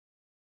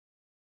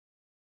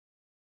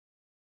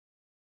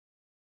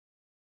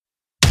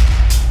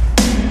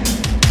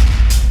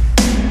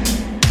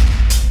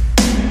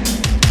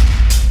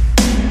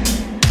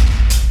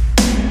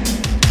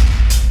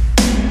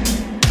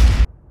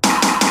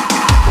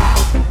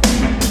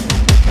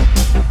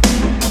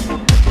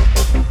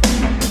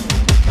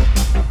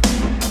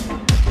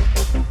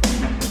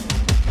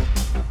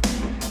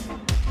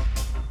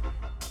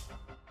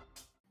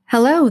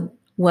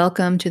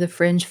Welcome to the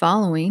Fringe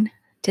Following.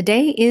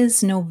 Today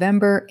is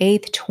November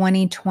 8th,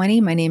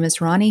 2020. My name is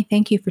Ronnie.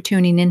 Thank you for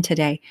tuning in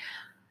today.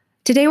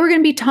 Today we're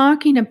going to be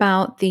talking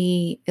about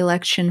the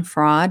election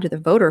fraud, or the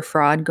voter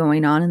fraud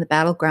going on in the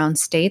battleground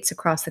states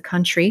across the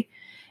country.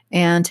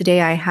 And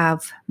today I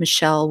have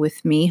Michelle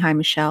with me. Hi,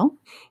 Michelle.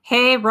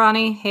 Hey,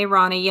 Ronnie. Hey,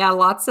 Ronnie. Yeah,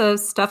 lots of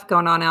stuff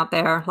going on out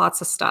there.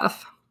 Lots of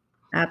stuff.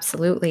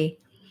 Absolutely.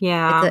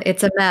 Yeah.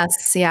 It's a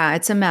mess. Yeah,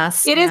 it's a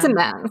mess. It is a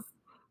mess.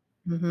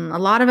 A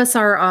lot of us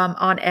are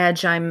on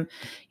edge. I'm,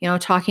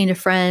 talking to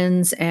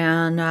friends,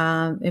 and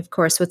of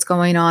course, what's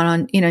going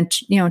on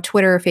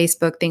Twitter,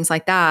 Facebook, things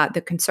like that.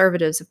 The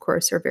conservatives, of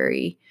course, are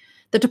the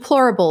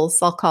deplorables,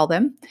 I'll call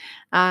them.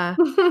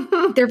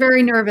 They're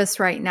very nervous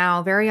right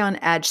now, very on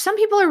edge. Some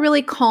people are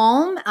really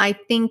calm. I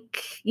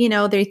think,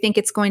 they think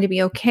it's going to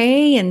be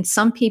okay, and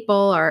some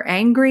people are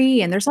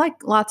angry, and there's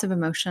like lots of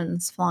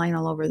emotions flying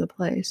all over the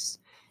place.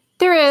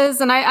 There is,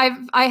 and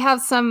I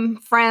have some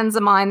friends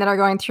of mine that are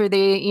going through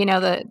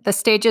the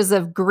stages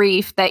of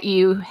grief that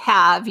you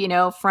have,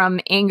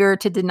 from anger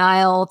to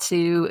denial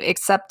to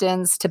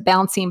acceptance to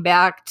bouncing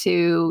back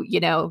to,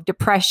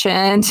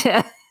 depression.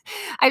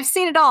 I've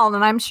seen it all,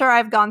 and I'm sure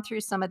I've gone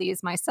through some of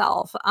these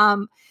myself.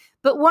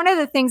 But one of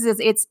the things is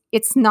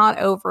it's not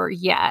over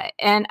yet,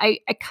 and I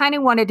kind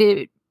of wanted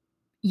to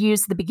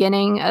use the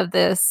beginning of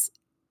this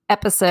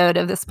episode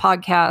of this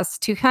podcast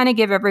to kind of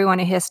give everyone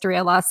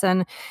a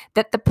lesson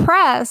that the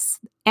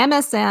press,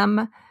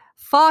 MSM,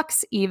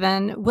 Fox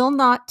even will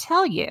not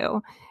tell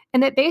you,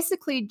 and that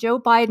basically Joe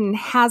Biden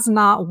has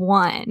not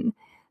won.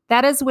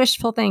 That is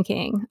wishful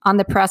thinking on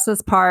the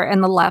press's part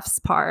and the left's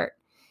part.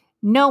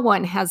 No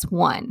one has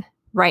won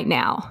right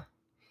now.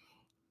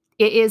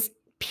 It is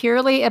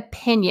purely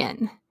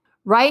opinion.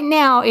 Right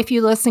now, if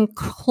you listen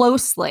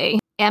closely,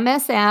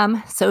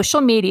 MSM,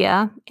 social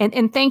media,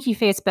 and thank you,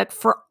 Facebook,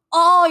 for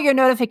all your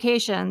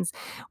notifications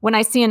when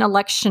I see an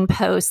election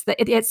post that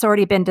it's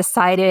already been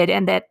decided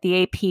and that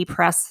the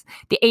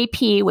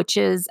AP, which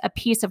is a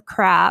piece of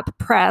crap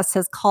press,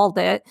 has called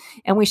it,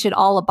 and we should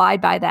all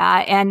abide by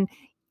that. And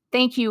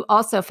thank you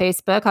also,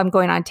 Facebook. I'm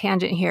going on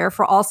tangent here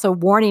for also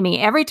warning me.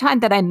 Every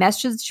time that I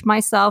message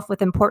myself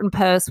with important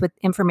posts with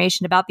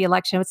information about the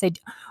election, I would say,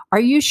 are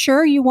you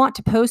sure you want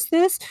to post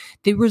this?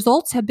 The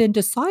results have been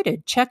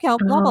decided. Check out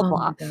blah,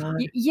 blah, blah.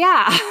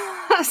 Yeah.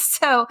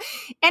 So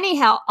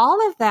anyhow,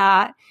 all of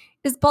that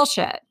is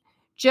bullshit.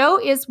 Joe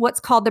is what's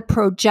called the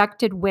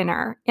projected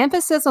winner.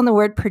 Emphasis on the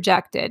word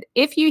projected.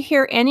 If you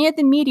hear any of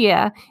the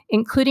media,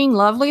 including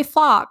lovely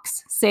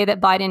Fox, say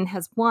that Biden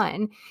has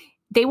won,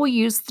 they will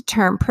use the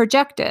term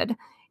projected.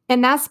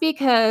 And that's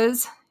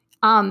because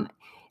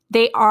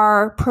they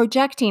are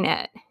projecting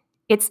it.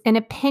 It's an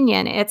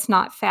opinion. It's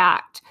not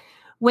fact.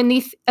 When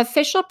the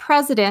official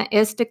president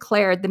is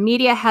declared, the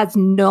media has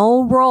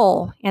no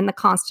role in the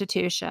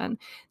Constitution.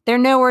 They're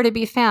nowhere to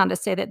be found to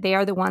say that they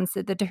are the ones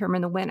that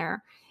determine the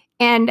winner.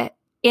 And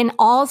in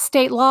all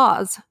state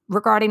laws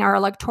regarding our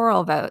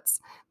electoral votes,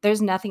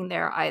 there's nothing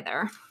there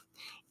either.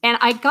 And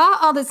I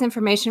got all this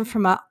information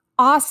from an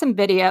awesome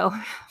video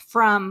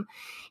from,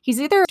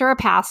 he's either a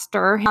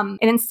pastor, and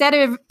instead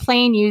of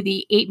playing you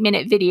the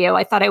 8-minute video,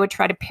 I thought I would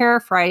try to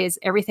paraphrase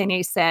everything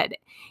he said.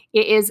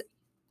 It is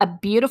a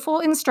beautiful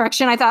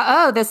instruction. I thought,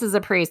 oh, this is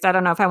a priest. I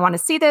don't know if I want to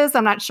see this.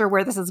 I'm not sure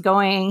where this is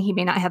going. He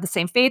may not have the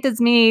same faith as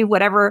me,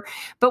 whatever.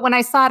 But when I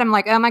saw it, I'm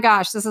like, oh my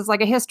gosh, this is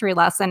like a history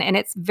lesson. And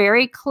it's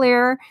very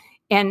clear.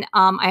 And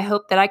I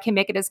hope that I can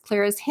make it as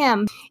clear as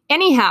him.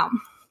 Anyhow,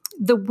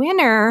 the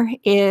winner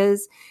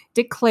is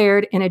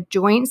declared in a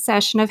joint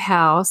session of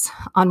House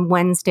on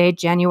Wednesday,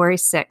 January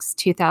 6,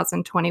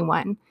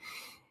 2021.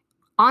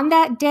 On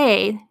that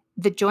day,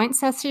 the joint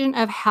session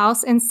of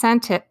House and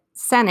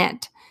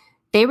Senate,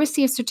 they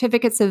receive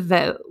certificates of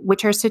vote,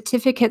 which are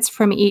certificates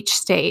from each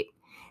state.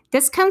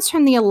 This comes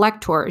from the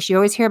electors. You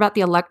always hear about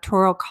the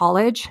Electoral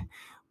College.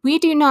 We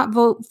do not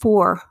vote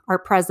for our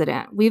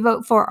president. We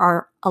vote for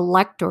our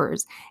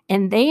electors.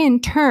 And they,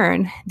 in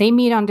turn, they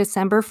meet on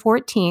December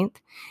 14th,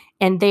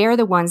 and they are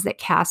the ones that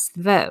cast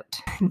the vote.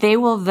 They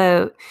will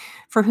vote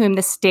for whom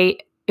the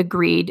state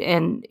agreed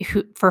and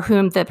for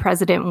whom the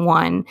president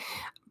won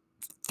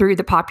through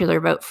the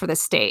popular vote for the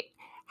state.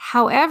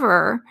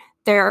 However,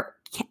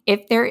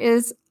 if there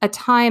is a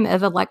time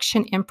of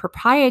election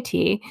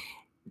impropriety,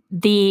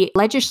 the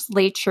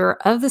legislature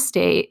of the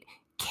state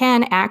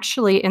can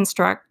actually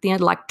instruct the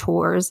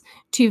electors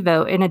to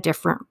vote in a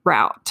different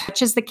route,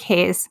 which is the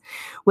case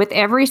with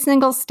every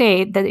single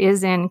state that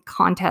is in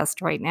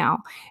contest right now.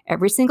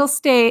 Every single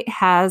state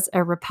has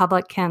a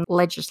Republican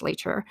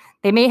legislature.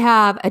 They may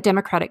have a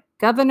Democratic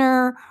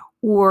governor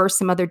or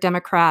some other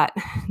Democrat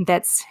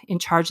that's in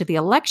charge of the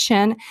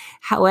election.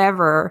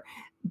 However,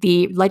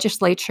 the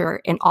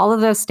legislature in all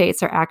of those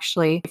states are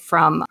actually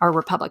from a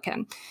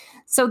Republican.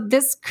 So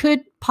this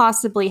could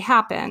possibly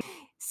happen.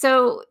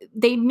 So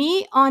they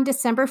meet on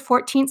December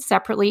 14th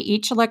separately,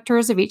 each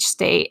electors of each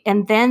state,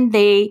 and then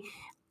they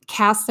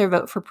cast their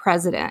vote for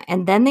president.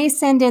 And then they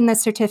send in the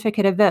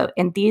certificate of vote.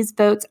 And these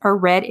votes are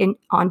read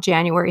on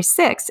January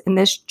 6th in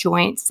this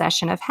joint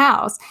session of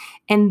House.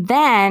 And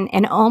then,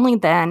 and only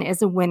then,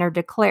 is a winner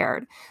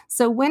declared.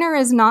 So winner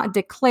is not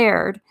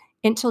declared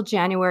until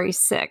January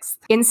 6th.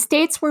 In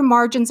states where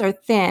margins are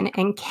thin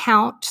and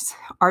counts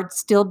are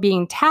still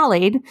being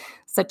tallied,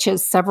 such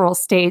as several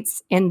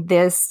states in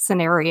this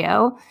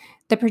scenario,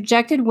 the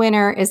projected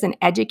winner is an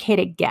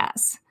educated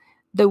guess.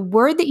 The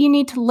word that you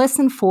need to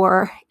listen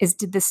for is,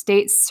 did the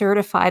state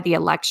certify the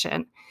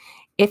election?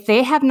 If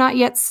they have not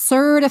yet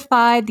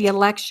certified the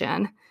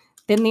election,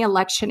 then the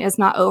election is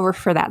not over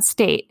for that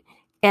state,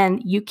 and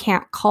you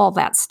can't call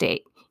that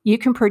state. You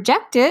can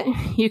project it.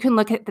 You can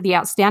look at the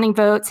outstanding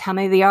votes, how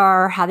many they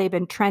are, how they've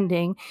been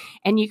trending,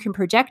 and you can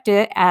project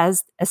it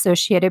as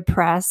Associated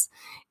Press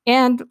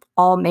and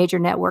all major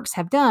networks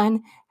have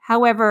done.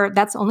 However,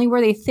 that's only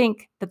where they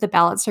think that the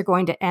ballots are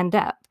going to end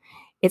up.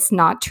 It's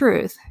not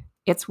truth.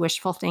 It's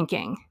wishful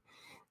thinking.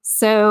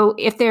 So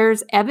if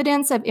there's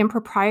evidence of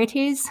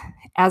improprieties,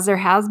 as there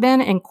has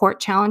been in court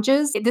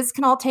challenges, this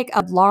can all take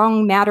a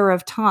long matter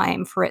of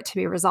time for it to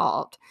be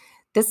resolved.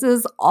 This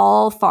is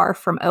all far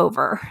from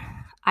over.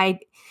 I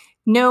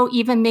know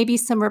even maybe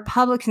some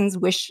Republicans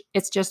wish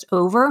it's just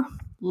over.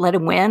 Let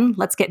him win.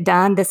 Let's get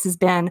done. This has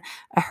been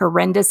a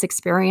horrendous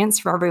experience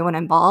for everyone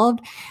involved.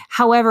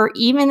 However,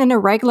 even in a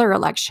regular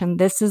election,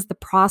 this is the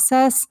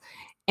process,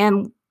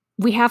 and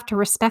we have to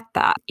respect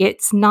that.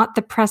 It's not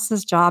the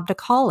press's job to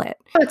call it.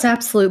 Oh, it's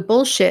absolute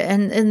bullshit.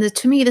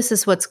 To me, this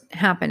is what's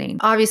happening.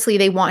 Obviously,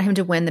 they want him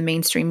to win. The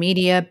mainstream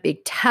media,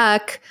 big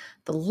tech,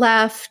 the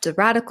left, the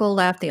radical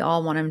left, they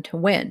all want him to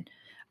win.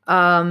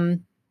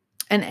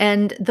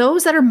 And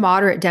those that are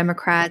moderate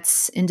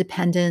Democrats,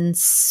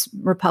 independents,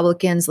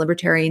 Republicans,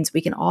 libertarians,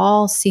 we can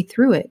all see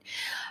through it.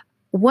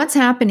 What's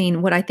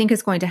happening, what I think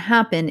is going to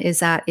happen is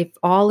that if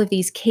all of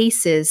these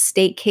cases,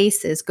 state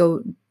cases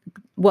go,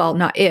 well,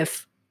 not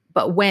if,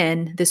 but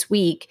when this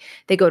week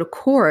they go to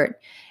court,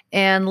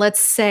 and let's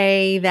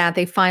say that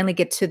they finally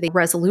get to the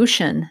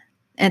resolution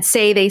and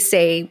they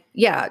say,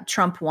 yeah,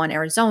 Trump won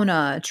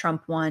Arizona,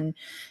 Trump won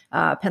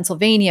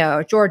Pennsylvania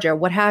or Georgia,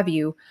 what have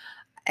you.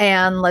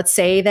 And let's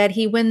say that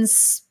he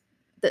wins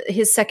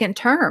his second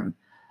term.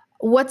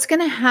 What's going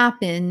to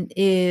happen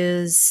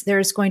is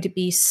there's going to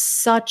be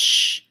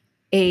such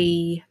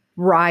a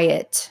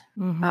riot.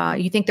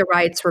 You think the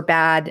riots were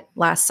bad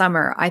last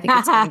summer? I think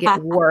it's going to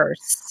get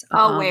worse.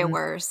 Way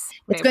worse.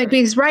 It's going to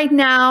because right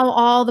now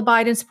all the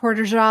Biden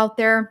supporters are out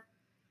there,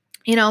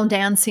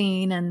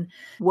 dancing and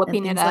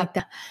whooping and it up like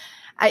that.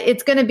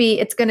 It's going to be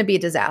a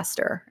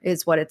disaster,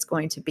 is what it's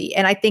going to be.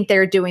 And I think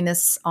they're doing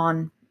this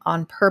on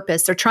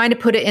purpose. They're trying to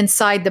put it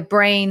inside the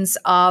brains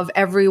of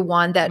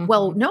everyone that,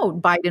 well, no,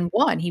 Biden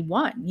won. He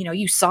won.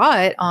 You saw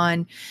it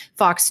on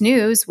Fox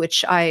News,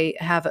 which I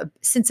have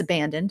since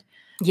abandoned.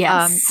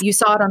 Yes. You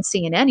saw it on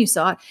CNN.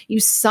 You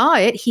saw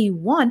it. He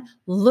won.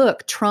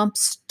 Look, Trump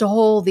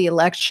stole the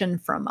election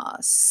from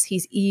us.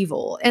 He's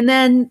evil. And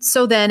then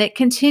it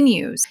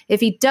continues.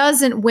 If he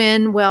doesn't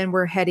win, well, and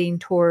we're heading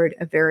toward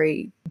a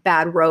very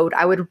bad road.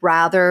 I would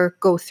rather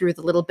go through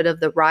the little bit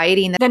of the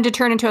rioting than to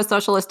turn into a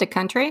socialistic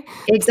country.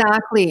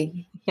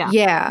 Exactly.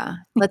 Yeah.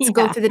 Let's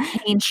go through the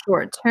pain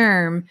short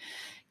term,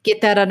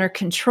 get that under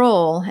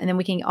control, and then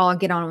we can all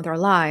get on with our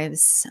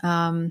lives.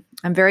 I'm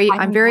very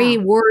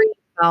worried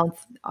about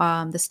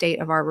the state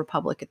of our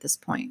republic at this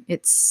point.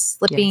 It's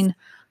slipping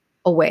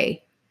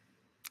away.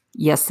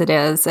 Yes, it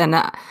is. And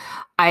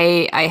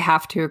I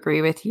have to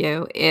agree with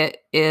you. It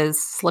is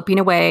slipping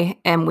away,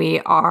 and we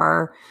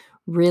are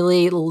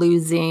really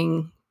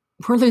losing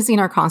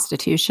our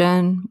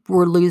Constitution.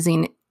 We're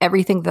losing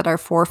everything that our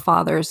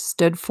forefathers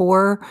stood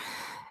for,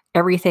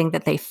 everything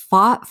that they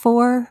fought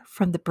for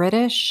from the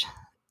British.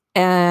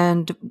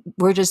 And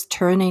we're just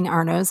turning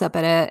our nose up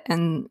at it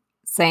and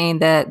saying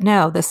that,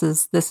 no, this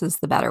is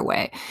the better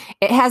way.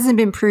 It hasn't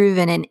been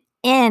proven in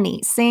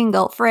any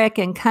single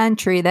frickin'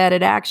 country that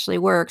it actually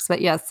works.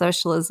 But yes,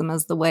 socialism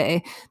is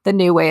the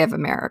new way of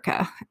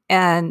America.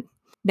 And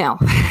no,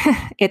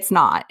 it's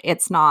not.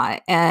 It's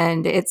not.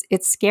 And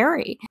it's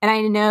scary. And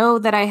I know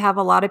that I have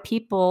a lot of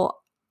people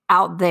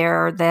out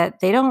there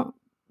that they don't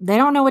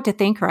know what to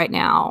think right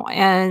now.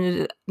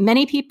 And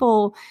many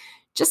people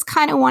just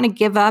kind of want to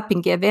give up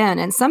and give in.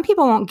 And some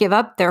people won't give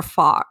up their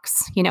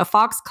Fox.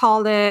 Fox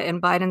called it and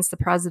Biden's the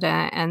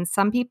president. And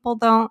some people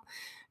don't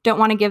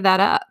want to give that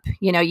up.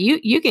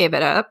 You gave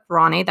it up,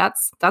 Ronnie.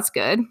 That's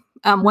good.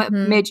 What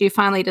made you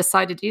finally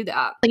decide to do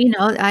that?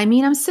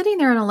 I'm sitting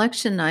there on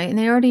election night, and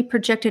they already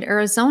projected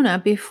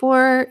Arizona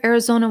before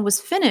Arizona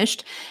was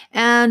finished.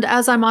 And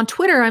as I'm on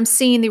Twitter, I'm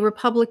seeing the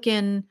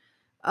Republican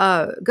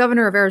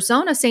governor of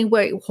Arizona saying,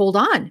 wait, hold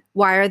on.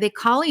 Why are they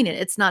calling it?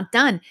 It's not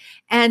done.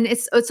 And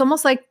it's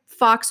almost like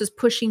Fox is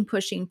pushing.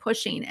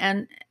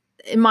 And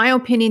in my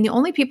opinion, the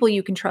only people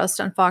you can trust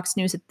on Fox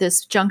News at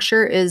this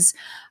juncture is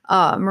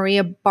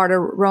Maria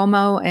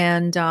Bartiromo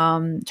and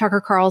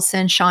Tucker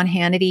Carlson, Sean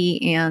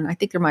Hannity, and I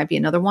think there might be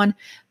another one.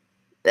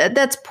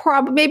 That's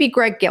probably maybe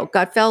Greg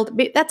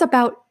Gutfeld. That's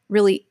about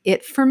really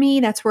it for me.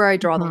 That's where I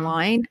draw the Mhm.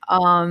 line.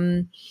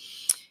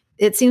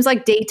 It seems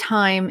like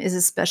daytime is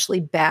especially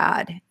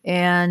bad,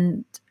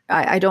 and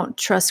I don't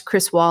trust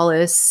Chris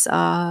Wallace.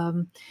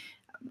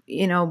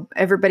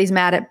 Everybody's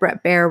mad at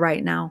Brett Baer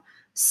right now.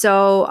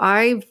 So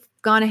I've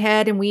gone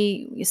ahead and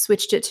we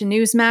switched it to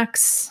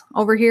Newsmax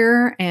over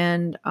here.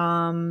 And,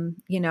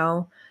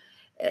 eh,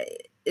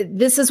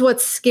 this is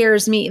what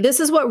scares me. This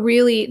is what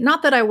really,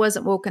 not that I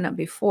wasn't woken up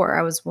before,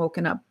 I was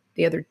woken up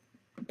the other,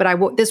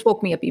 but this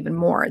woke me up even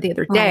more the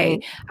other day.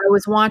 Right. I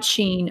was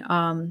watching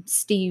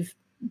Steve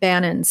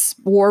Bannon's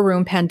War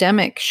Room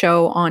Pandemic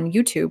show on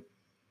YouTube,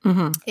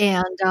 Mhm.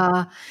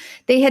 and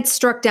they had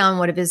struck down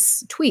one of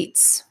his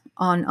tweets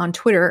on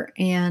Twitter,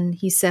 and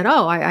he said,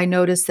 "Oh, I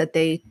noticed that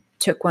they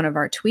took one of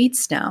our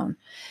tweets down."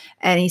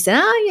 And he said,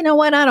 "Ah, you know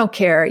what? I don't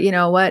care. You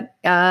know what?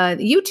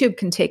 YouTube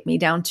can take me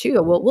down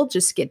too. We'll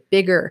just get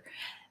bigger."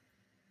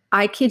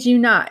 I kid you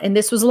not, and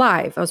this was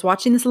live. I was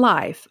watching this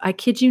live. I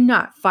kid you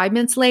not. 5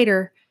 minutes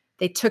later,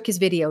 they took his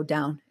video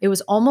down. It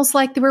was almost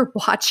like they were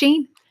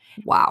watching.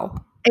 Wow.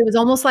 It was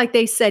almost like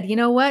they said, "You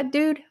know what,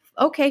 dude?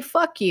 Okay,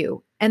 fuck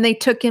you," and they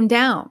took him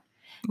down.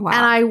 And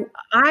Wow.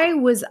 I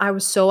was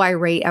so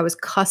irate. I was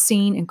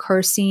cussing and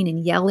cursing and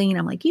yelling.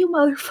 I'm like, "You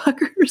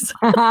motherfuckers."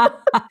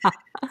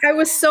 I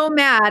was so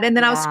mad. And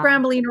then I was Yeah.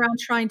 scrambling around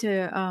trying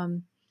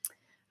to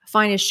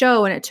find a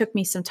show, and it took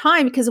me some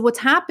time because what's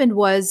happened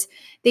was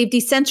they've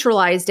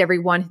decentralized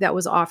everyone that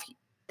was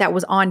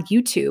on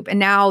YouTube, and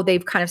now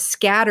they've kind of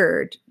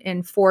scattered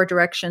in four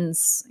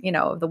directions,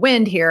 of the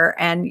wind here,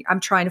 and I'm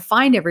trying to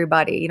find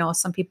everybody.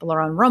 Some people are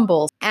on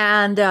Rumble,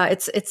 and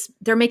it's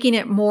they're making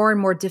it more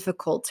and more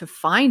difficult to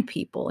find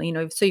people.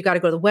 So you got to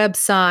go to the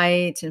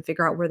website and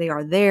figure out where they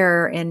are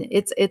there, and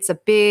it's a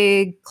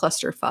big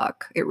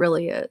clusterfuck. It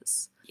really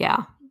is.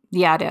 Yeah.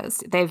 Yeah, it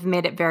is. They've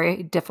made it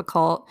very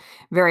difficult,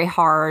 very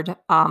hard.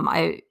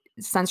 I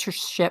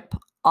censorship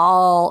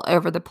all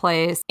over the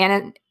place,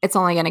 and it's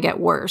only going to get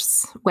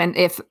worse when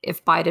if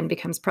Biden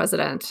becomes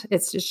president.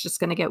 It's just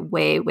going to get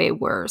way way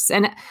worse.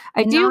 And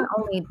I And not do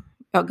only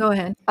uh, go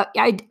ahead.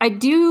 I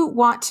do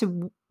want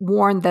to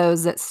warn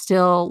those that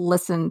still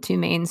listen to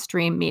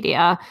mainstream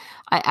media.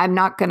 I'm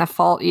not going to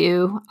fault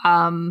you,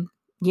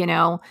 you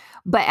know,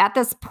 but at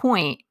this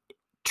point,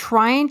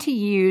 trying to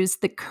use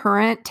the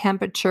current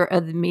temperature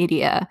of the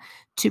media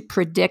to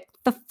predict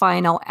the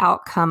final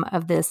outcome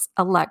of this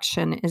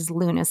election is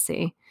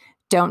lunacy.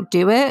 Don't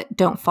do it.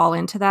 Don't fall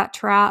into that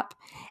trap.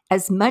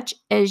 As much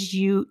as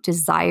you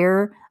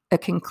desire a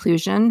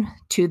conclusion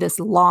to this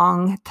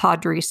long,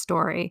 tawdry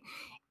story,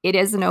 it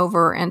isn't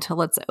over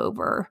until it's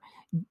over.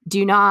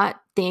 Do not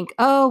think,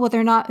 oh, well,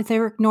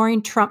 they're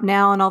ignoring Trump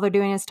now and all they're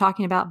doing is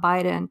talking about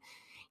Biden.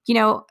 You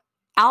know,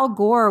 Al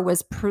Gore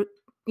was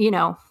he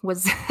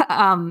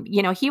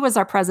was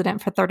our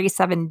president for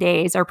 37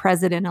 days, our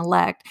president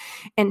elect,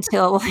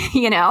 until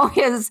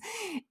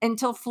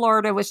until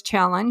Florida was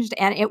challenged,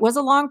 and it was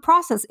a long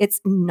process.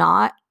 It's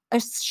not a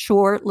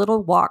short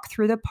little walk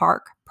through the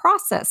park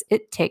process.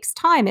 It takes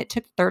time. It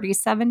took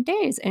 37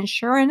 days, and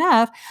sure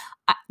enough,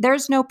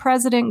 there's no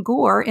President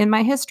Gore in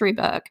my history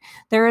book.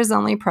 There is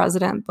only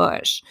President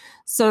Bush.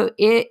 So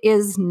it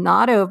is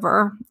not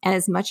over. And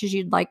as much as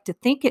you'd like to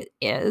think it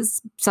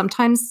is,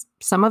 sometimes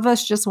some of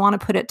us just want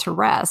to put it to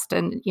rest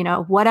and,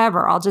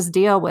 whatever, I'll just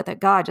deal with it.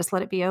 God, just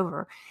let it be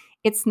over.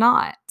 It's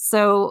not.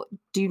 So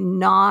do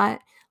not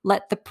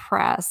let the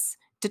press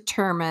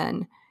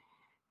determine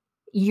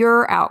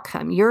your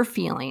outcome, your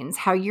feelings,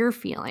 how you're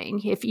feeling.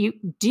 If you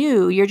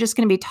do, you're just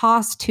going to be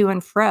tossed to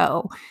and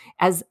fro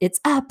as it's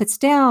up, it's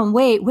down.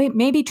 Wait,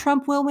 maybe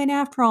Trump will win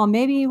after all.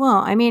 Maybe he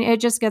won't. I mean, it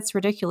just gets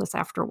ridiculous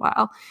after a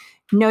while.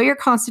 Know your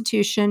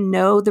constitution,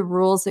 know the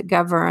rules that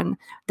govern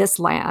this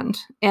land,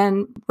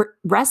 and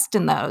rest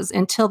in those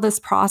until this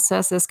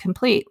process is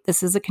complete.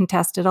 This is a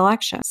contested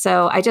election.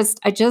 So I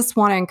just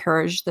want to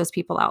encourage those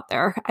people out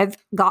there. I've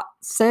got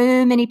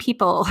so many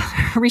people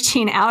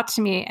reaching out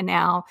to me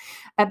now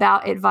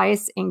about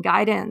advice and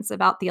guidance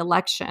about the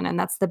election. And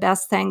that's the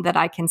best thing that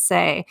I can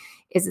say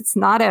is it's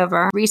not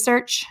over.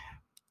 Research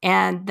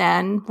and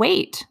then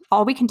wait.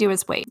 All we can do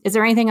is wait. Is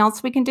there anything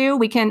else we can do?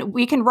 We can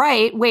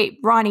write. Wait,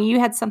 Ronnie, you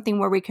had something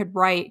where we could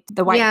write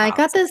the White Yeah, I House.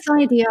 got this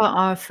idea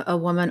off a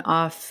woman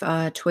off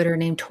Twitter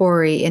named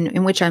Tori,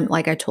 in which I'm,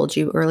 like I told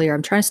you earlier,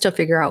 I'm trying to still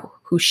figure out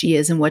who she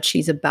is and what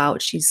she's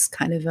about. She's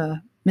kind of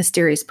a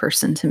mysterious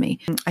person to me.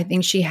 I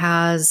think she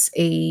has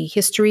a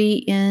history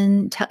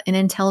in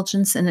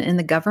intelligence and in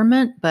the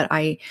government, but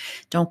I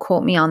don't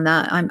quote me on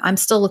that. I'm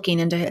still looking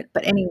into it.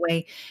 But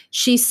anyway,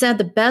 she said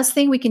the best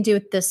thing we can do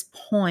at this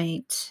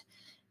point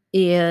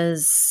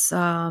is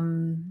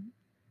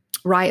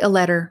write a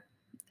letter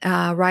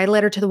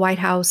to the White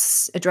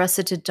House, address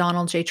it to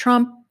Donald J.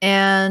 Trump.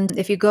 And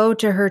if you go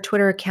to her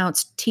Twitter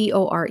account,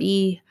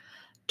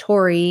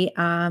 Tori,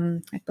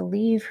 I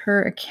believe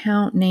her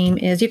account name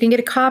is, you can get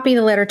a copy of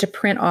the letter to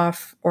print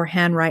off or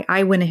handwrite.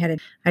 I went ahead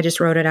and I just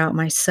wrote it out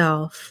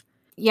myself.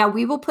 Yeah,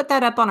 we will put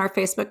that up on our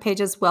Facebook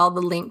page as well,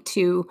 the link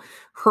to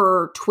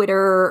her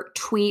Twitter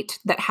tweet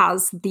that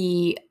has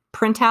the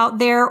printout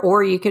there,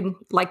 or you can,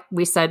 like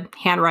we said,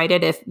 handwrite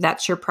it if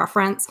that's your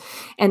preference,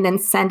 and then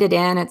send it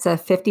in. It's a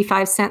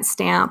 55-cent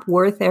stamp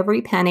worth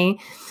every penny,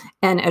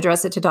 and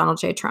address it to Donald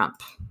J.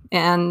 Trump.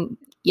 And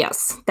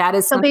yes, that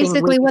is So something we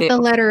basically, what do. the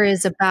letter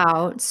is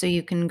about, so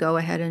you can go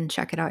ahead and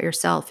check it out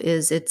yourself,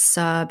 is it's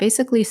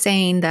basically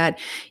saying that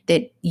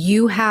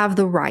you have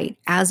the right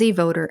as a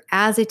voter,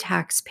 as a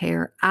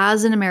taxpayer,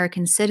 as an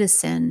American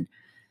citizen,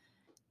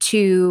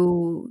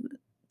 to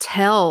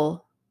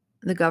tell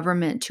the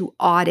government to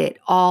audit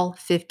all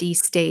 50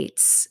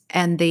 states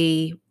and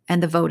the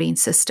voting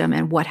system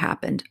and what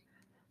happened.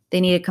 They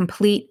need a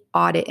complete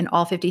audit in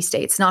all 50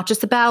 states, not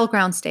just the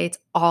battleground states,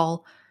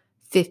 all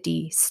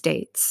 50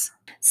 states.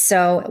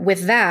 So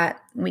with that,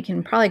 we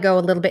can probably go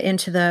a little bit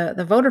into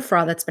the voter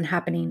fraud that's been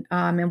happening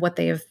and what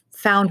they have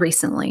found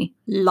recently.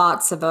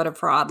 Lots of voter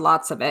fraud,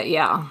 lots of it.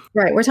 Yeah.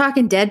 Right. We're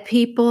talking dead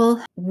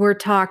people. We're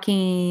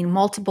talking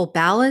multiple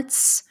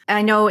ballots.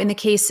 I know in the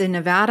case in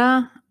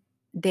Nevada,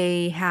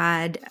 they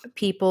had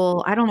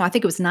people, I don't know, I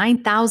think it was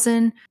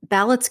 9,000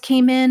 ballots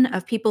came in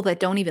of people that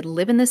don't even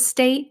live in the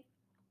state,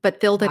 but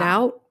filled it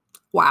out.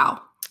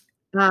 Wow.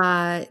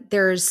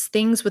 There's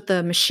things with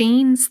the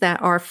machines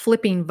that are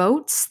flipping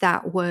votes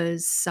that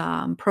was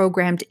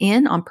programmed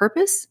in on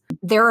purpose.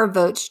 There are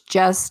votes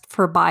just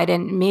for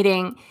Biden,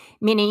 meaning,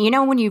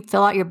 when you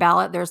fill out your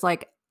ballot, there's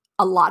like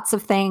lots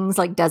of things,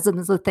 like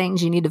dozens of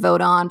things you need to vote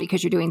on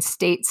because you're doing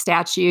state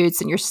statutes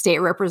and your state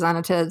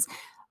representatives.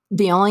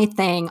 The only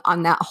thing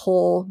on that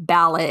whole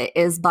ballot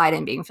is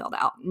Biden being filled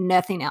out,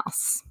 nothing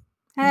else.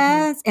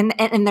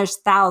 And there's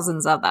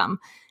thousands of them.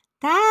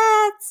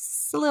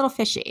 That's a little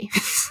fishy,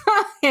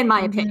 in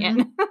my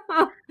opinion.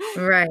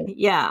 Right.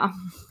 Yeah.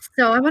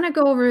 So I want to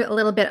go over a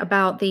little bit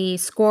about the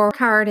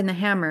scorecard and the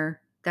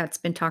hammer that's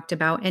been talked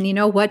about. And you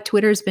know what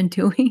Twitter's been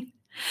doing?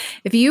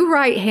 If you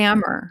write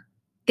hammer,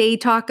 they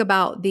talk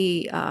about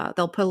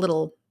they'll put a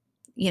little,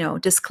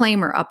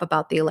 disclaimer up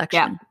about the election.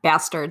 Yeah,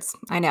 bastards.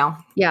 I know.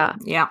 Yeah.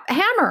 Yeah.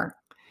 Hammer.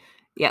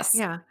 Yes.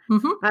 Yeah.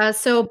 Mm-hmm.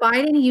 So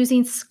Biden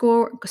using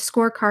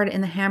scorecard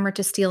and the hammer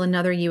to steal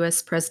another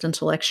U.S.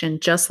 presidential election,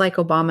 just like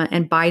Obama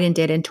and Biden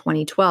did in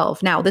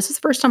 2012. Now, this is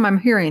the first time I'm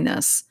hearing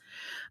this,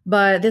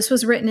 but this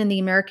was written in the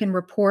American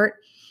Report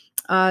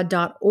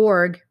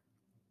 .org,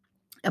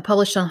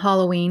 published on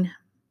Halloween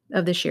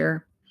of this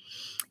year.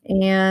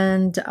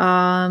 And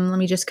let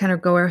me just kind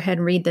of go ahead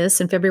and read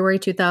this. In February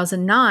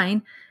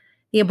 2009,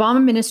 the Obama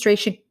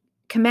administration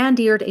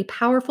commandeered a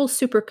powerful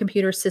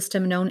supercomputer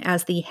system known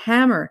as the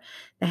Hammer.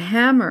 The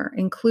Hammer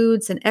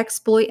includes an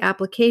exploit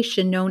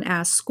application known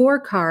as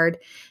Scorecard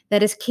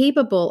that is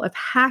capable of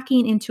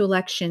hacking into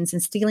elections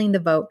and stealing the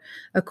vote,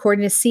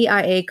 according to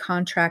CIA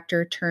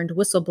contractor turned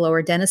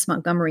whistleblower Dennis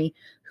Montgomery,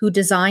 who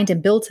designed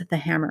and built the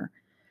Hammer.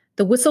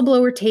 The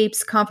whistleblower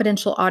tapes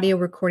confidential audio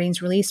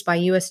recordings released by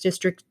U.S.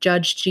 District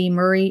Judge G.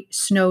 Murray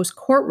Snow's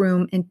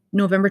courtroom in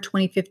November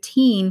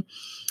 2015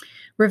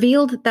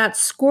 revealed that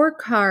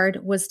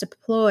Scorecard was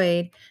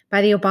deployed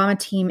by the Obama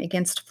team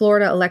against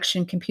Florida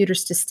election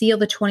computers to steal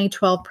the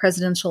 2012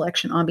 presidential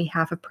election on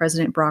behalf of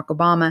President Barack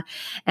Obama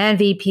and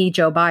VP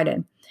Joe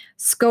Biden.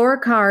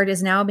 Scorecard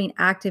is now being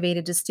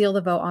activated to steal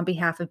the vote on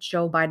behalf of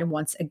Joe Biden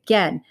once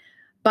again.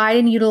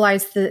 Biden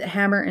utilized the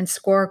hammer and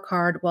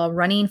scorecard while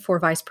running for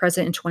vice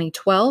president in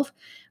 2012.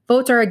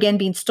 Votes are again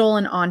being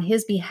stolen on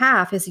his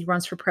behalf as he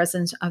runs for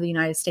president of the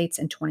United States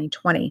in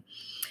 2020.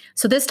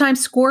 So this time,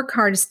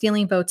 Scorecard is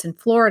stealing votes in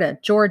Florida,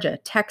 Georgia,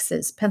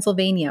 Texas,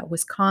 Pennsylvania,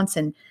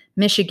 Wisconsin,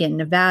 Michigan,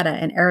 Nevada,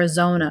 and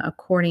Arizona,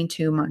 according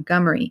to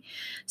Montgomery.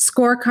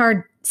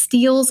 Scorecard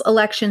steals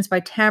elections by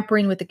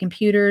tampering with the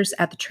computers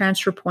at the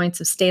transfer points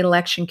of state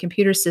election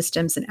computer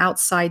systems and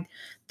outside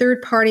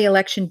third-party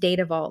election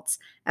data vaults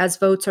as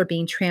votes are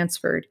being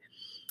transferred.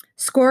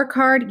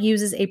 Scorecard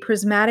uses a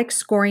prismatic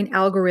scoring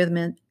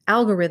algorithm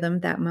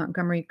that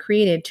Montgomery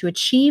created to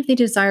achieve the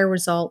desired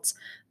results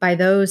by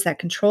those that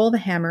control the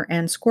hammer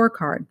and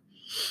scorecard.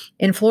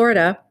 In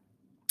Florida,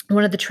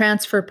 one of the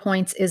transfer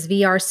points is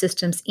VR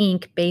Systems,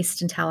 Inc.,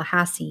 based in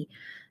Tallahassee.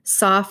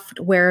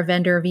 Software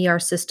vendor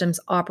VR Systems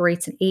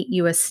operates in 8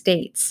 U.S.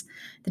 states.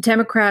 The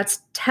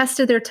Democrats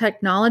tested their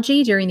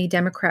technology during the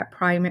Democrat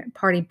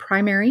Party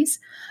primaries.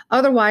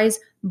 Otherwise,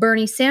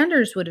 Bernie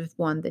Sanders would have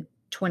won the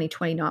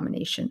 2020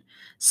 nomination.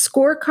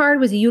 Scorecard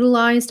was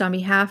utilized on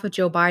behalf of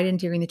Joe Biden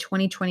during the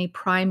 2020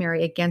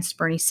 primary against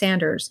Bernie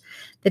Sanders.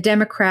 The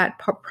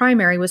Democrat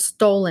primary was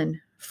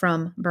stolen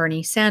from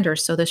Bernie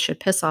Sanders, so this should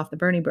piss off the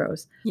Bernie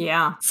bros.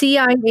 Yeah.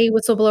 CIA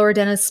whistleblower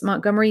Dennis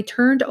Montgomery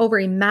turned over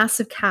a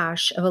massive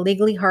cache of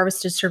illegally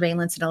harvested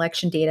surveillance and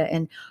election data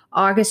in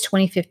August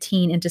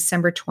 2015 and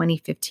December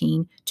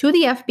 2015 to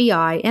the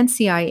FBI and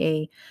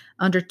CIA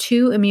under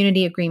 2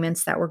 immunity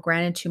agreements that were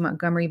granted to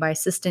Montgomery by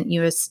Assistant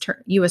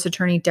U.S.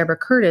 Attorney Deborah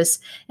Curtis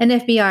and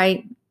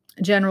FBI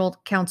General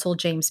Counsel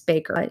James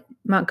Baker.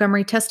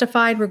 Montgomery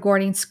testified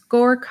regarding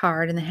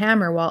Scorecard and the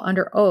hammer while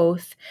under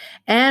oath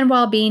and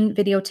while being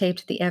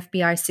videotaped at the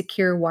FBI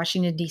secure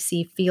Washington,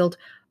 D.C. field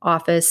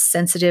office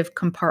Sensitive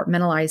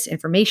Compartmentalized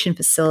Information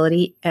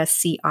Facility,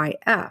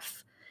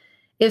 SCIF.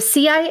 If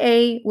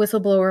CIA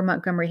whistleblower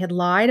Montgomery had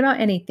lied about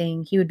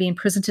anything, he would be in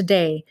prison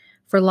today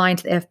for lying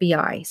to the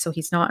FBI. So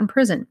he's not in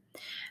prison.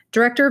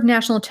 Director of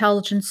National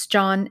Intelligence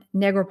John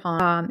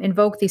Negroponte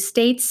invoked the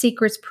State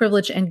Secrets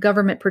Privilege and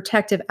Government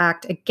Protective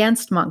Act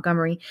against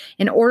Montgomery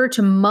in order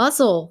to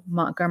muzzle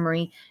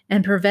Montgomery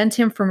and prevent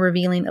him from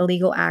revealing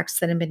illegal acts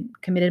that had been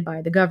committed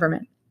by the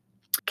government.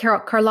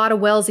 Carlotta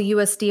Wells, a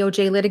U.S.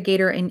 DOJ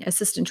litigator and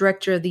assistant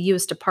director of the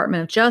U.S.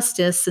 Department of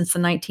Justice since the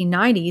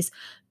 1990s,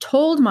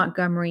 told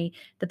Montgomery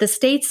that the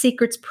state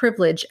secrets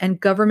privilege and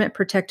government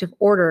protective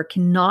order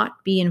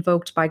cannot be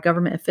invoked by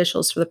government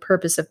officials for the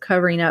purpose of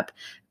covering up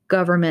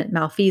government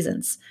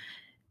malfeasance.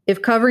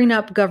 If covering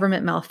up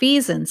government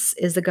malfeasance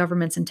is the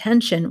government's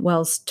intention,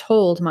 Wells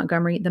told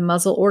Montgomery, the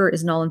muzzle order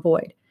is null and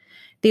void.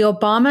 The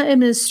Obama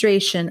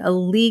administration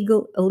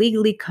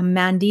illegally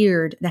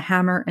commandeered the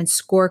hammer and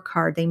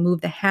scorecard. They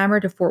moved the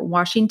hammer to Fort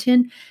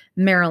Washington,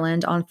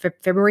 Maryland on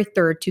February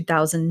 3rd,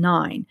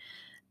 2009.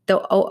 The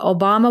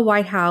Obama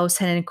White House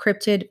had an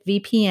encrypted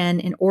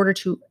VPN in order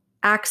to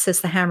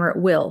access the hammer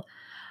at will.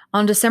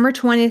 On December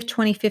 20th,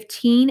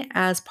 2015,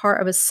 as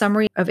part of a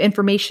summary of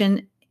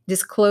information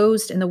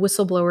disclosed in the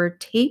whistleblower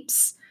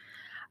tapes,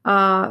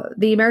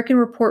 the American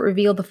Report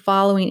revealed the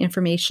following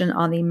information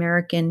on the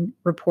American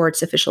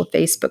Report's official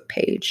Facebook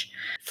page.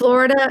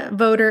 Florida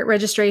voter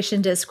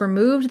registration disc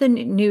removed the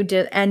new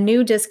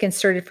disc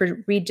inserted for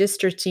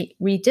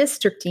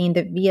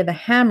redistricting via the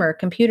Hammer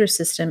computer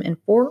system in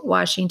Fort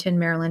Washington,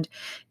 Maryland,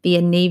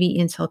 via Navy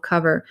intel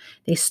cover.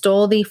 They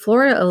stole the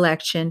Florida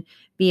election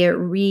via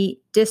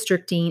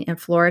redistricting in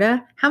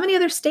Florida. How many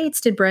other states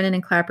did Brennan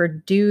and Clapper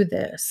do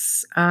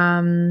this?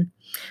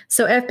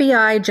 So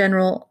FBI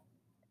General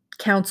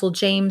Counsel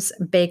James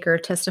Baker,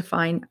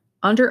 testifying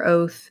under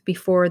oath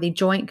before the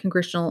Joint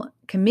Congressional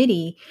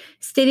Committee,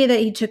 stated that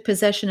he took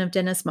possession of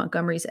Dennis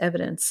Montgomery's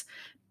evidence.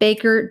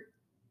 Baker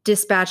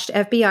dispatched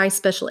FBI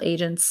special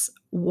agents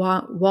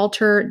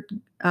Walter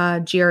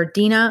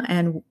Giardina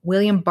and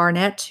William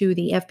Barnett to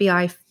the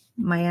FBI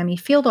Miami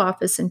field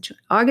office in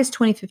August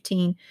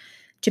 2015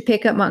 to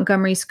pick up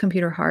Montgomery's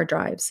computer hard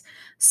drives.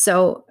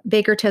 So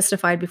Baker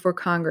testified before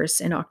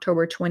Congress in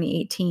October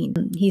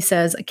 2018. He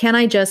says,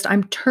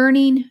 I'm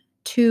turning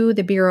to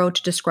the Bureau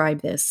to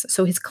describe this.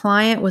 So his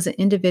client was an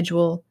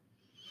individual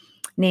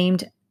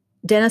named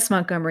Dennis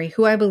Montgomery,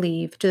 who I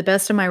believe, to the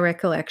best of my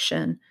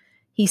recollection,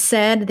 he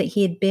said that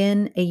he had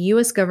been a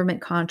U.S.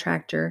 government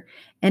contractor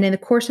and in the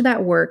course of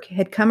that work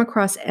had come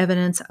across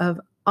evidence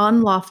of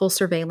unlawful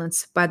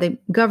surveillance by the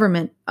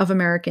government of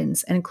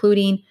Americans,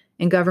 including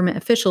and government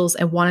officials,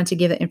 and wanted to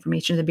give that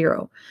information to the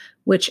Bureau,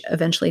 which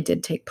eventually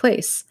did take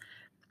place.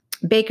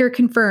 Baker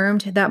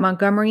confirmed that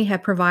Montgomery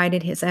had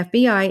provided his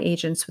FBI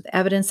agents with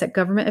evidence that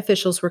government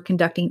officials were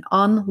conducting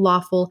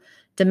unlawful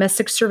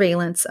domestic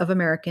surveillance of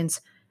Americans,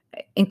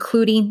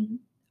 including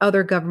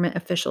other government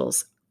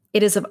officials.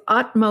 It is of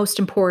utmost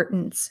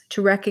importance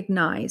to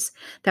recognize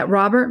that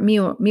Robert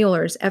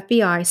Mueller's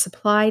FBI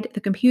supplied the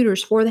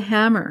computers for the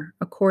Hammer,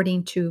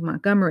 according to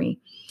Montgomery.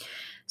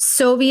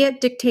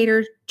 Soviet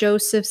dictator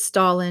Joseph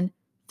Stalin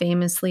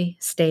famously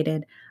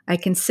stated, I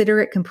consider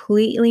it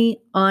completely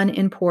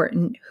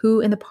unimportant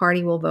who in the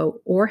party will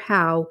vote or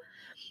how,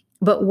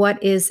 but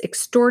what is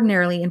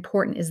extraordinarily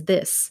important is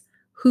this,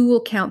 who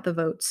will count the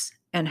votes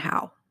and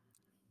how.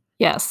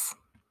 Yes.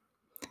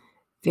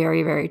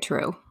 Very, very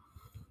true.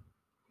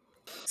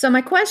 So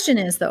my question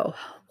is, though,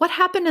 what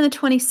happened in the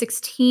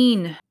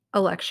 2016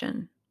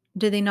 election?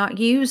 Did they not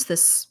use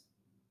this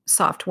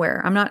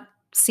software? I'm not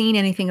seeing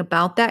anything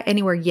about that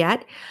anywhere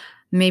yet.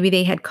 Maybe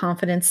they had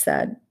confidence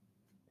that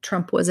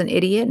Trump was an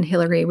idiot and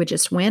Hillary would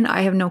just win.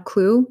 I have no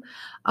clue.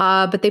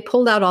 But they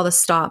pulled out all the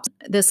stops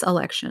this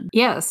election.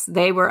 Yes,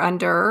 they were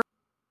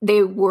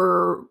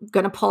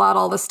going to pull out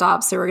all the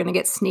stops. They were going to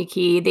get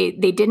sneaky. They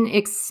didn't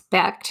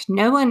expect,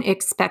 no one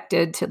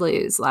expected to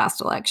lose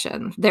last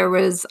election. There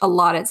was a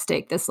lot at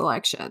stake this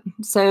election.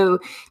 So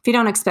if you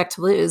don't expect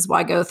to lose,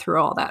 why go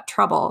through all that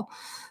trouble?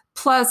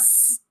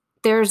 Plus,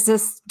 there's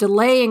this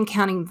delay in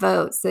counting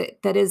votes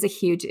that is a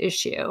huge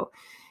issue.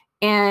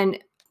 And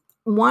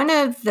one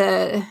of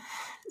the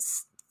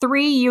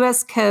 3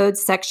 U.S. Code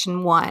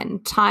Section 1,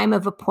 time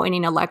of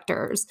appointing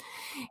electors,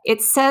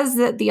 it says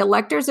that the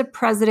electors of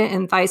president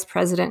and vice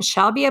president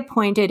shall be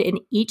appointed in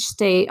each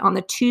state on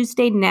the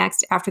Tuesday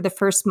next after the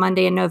first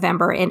Monday in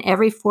November in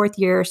every 4th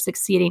year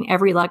succeeding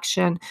every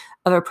election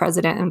of a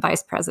president and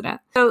vice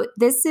president. So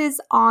this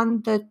is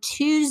on the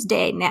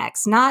Tuesday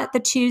next, not the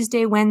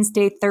Tuesday,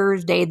 Wednesday,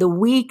 Thursday, the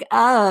week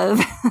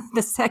of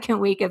the second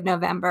week of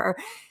November.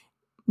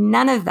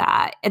 None of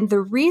that. And the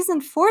reason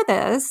for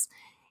this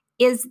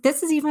is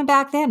even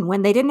back then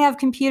when they didn't have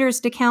computers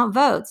to count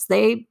votes.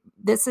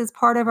 This is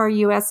part of our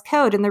U.S.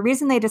 code. And the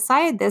reason they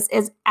decided this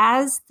is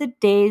as the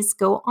days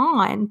go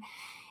on,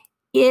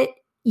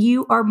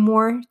 you are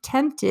more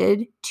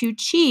tempted to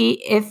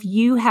cheat if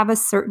you have a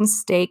certain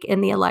stake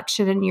in the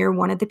election and you're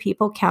one of the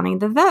people counting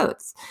the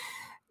votes.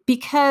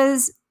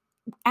 Because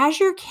as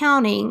you're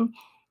counting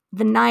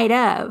the night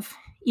of,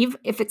 even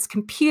if it's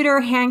computer,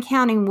 hand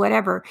counting,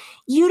 whatever,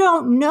 you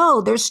don't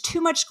know. There's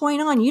too much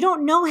going on. You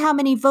don't know how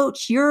many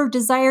votes your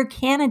desired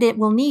candidate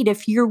will need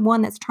if you're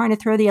one that's trying to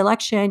throw the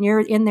election.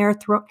 You're in there,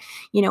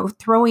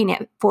 throwing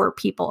it for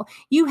people.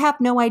 You have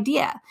no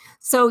idea.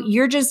 So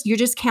you're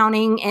just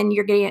counting and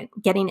you're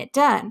getting it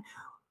done.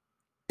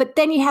 But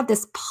then you have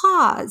this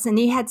pause, and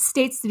you had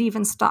states that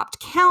even stopped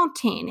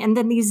counting. And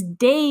then these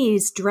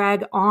days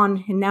drag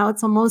on, and now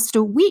it's almost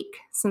a week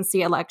since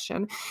the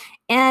election.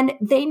 And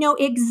they know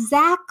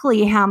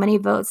exactly how many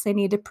votes they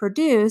need to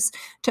produce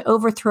to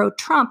overthrow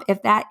Trump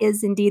if that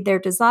is indeed their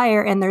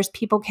desire. And there's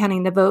people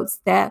counting the votes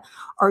that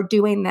are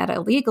doing that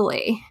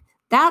illegally.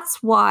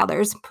 That's why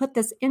there's put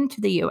this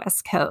into the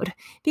US code,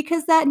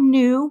 because that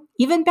knew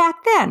even back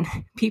then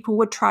people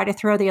would try to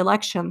throw the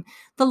election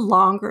the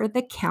longer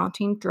the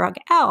counting drug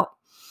out.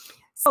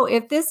 So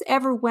if this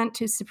ever went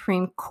to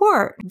Supreme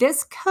Court,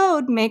 this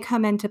code may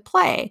come into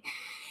play.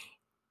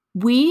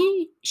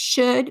 We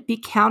should be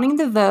counting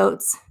the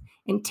votes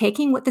and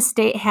taking what the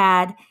state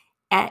had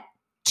at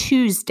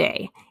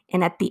Tuesday.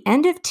 And at the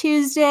end of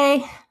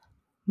Tuesday,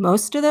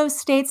 most of those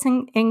states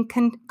in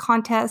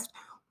contest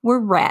were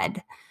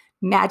red.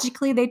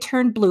 Magically, they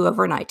turned blue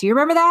overnight. Do you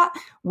remember that?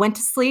 Went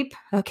to sleep.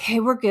 Okay,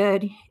 we're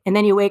good. And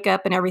then you wake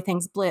up and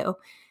everything's blue.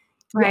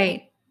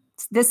 Right.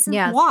 This is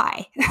Yes.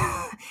 why.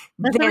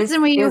 That's the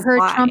reason when you heard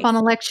Trump on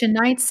election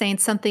night saying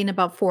something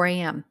about 4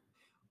 a.m.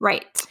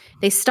 Right.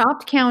 They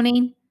stopped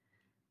counting.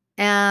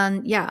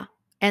 And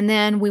and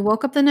then we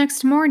woke up the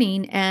next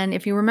morning. And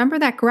if you remember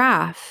that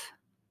graph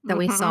that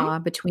we saw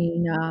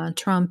between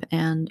Trump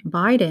and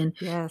Biden,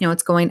 Yes.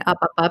 It's going up,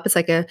 up, up. It's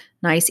like a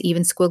nice,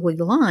 even squiggly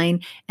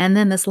line. And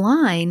then this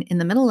line in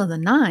the middle of the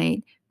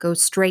night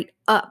goes straight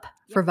up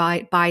for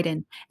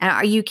Biden. And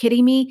are you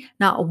kidding me?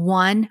 Not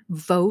one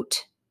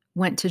vote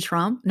went to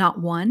Trump. Not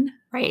one.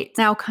 Right.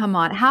 Now, come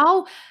on.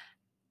 How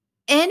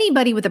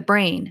anybody with a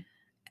brain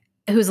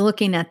who's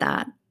looking at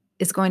that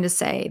is going to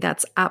say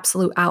that's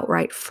absolute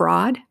outright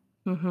fraud,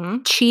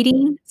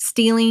 cheating,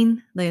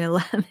 stealing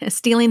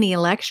the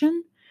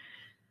election.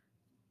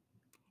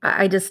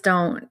 I just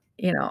don't,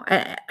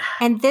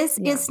 and this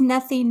is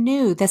nothing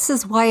new. This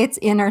is why it's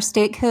in our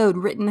state code,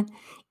 written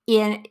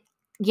in,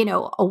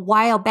 a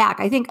while back.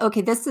 I think,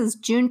 okay, this is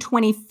June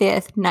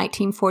 25th,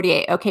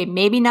 1948. Okay,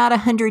 maybe not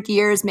 100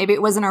 years. Maybe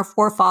it wasn't our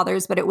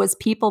forefathers, but it was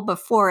people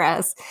before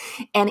us.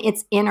 And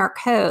it's in our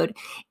code.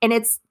 And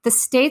it's the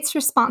state's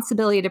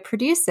responsibility to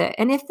produce it.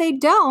 And if they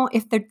don't,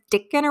 if they're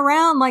dicking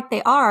around like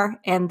they are,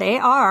 and they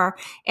are,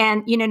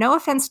 and, no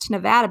offense to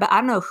Nevada, but I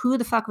don't know who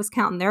the fuck was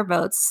counting their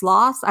votes.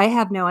 Sloths? I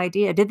have no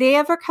idea. Did they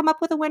ever come up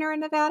with a winner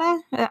in Nevada?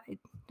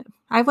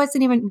 I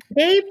wasn't even.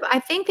 I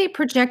think they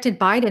projected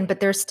Biden, but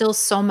there's still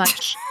so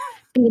much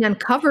being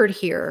uncovered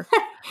here.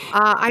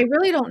 I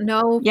really don't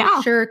know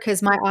for sure,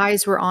 because my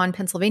eyes were on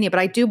Pennsylvania,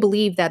 but I do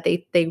believe that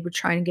they were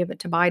trying to give it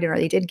to Biden, or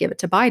they did give it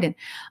to Biden.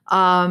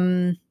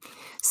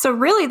 So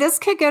really, this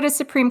could go to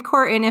Supreme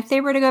Court, and if they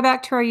were to go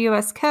back to our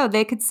U.S. code,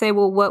 they could say,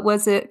 well, what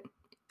was it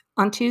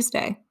on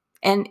Tuesday?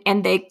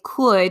 And they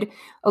could,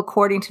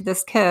 according to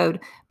this code,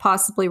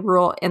 possibly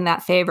rule in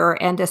that favor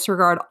and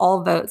disregard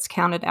all votes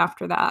counted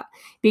after that.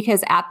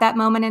 Because at that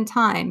moment in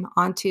time,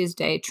 on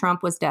Tuesday,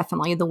 Trump was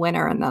definitely the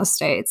winner in those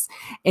states.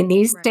 In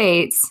these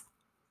states,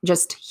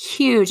 just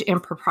huge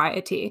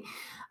impropriety.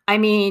 I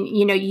mean,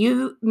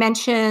 you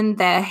mentioned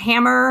the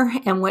hammer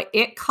and what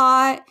it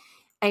caught.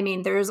 I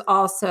mean, there's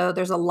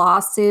a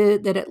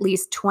lawsuit that at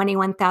least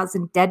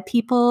 21,000 dead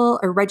people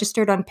are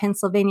registered on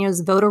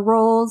Pennsylvania's voter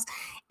rolls.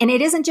 And it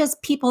isn't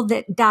just people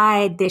that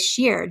died this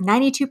year.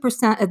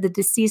 92% of the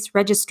deceased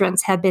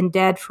registrants have been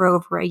dead for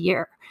over a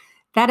year.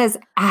 That is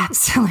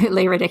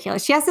absolutely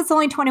ridiculous. Yes, it's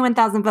only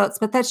 21,000 votes,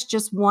 but that's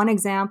just one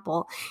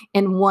example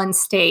in one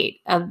state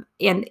and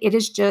it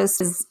is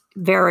just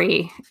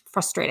very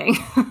frustrating.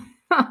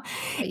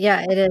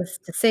 Yeah, it is,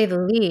 to say the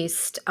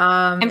least.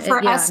 And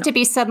for us to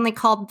be suddenly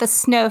called the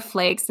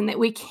snowflakes and that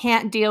we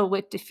can't deal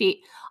with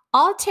defeat.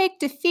 I'll take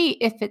defeat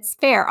if it's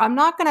fair. I'm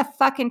not going to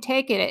fucking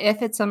take it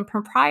if it's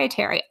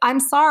unproprietary.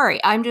 I'm sorry.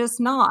 I'm just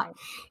not.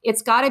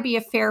 It's got to be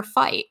a fair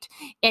fight.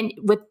 And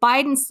with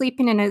Biden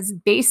sleeping in his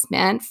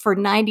basement for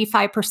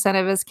 95%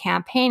 of his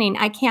campaigning,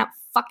 I can't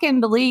fucking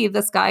believe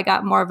this guy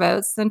got more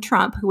votes than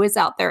Trump, who is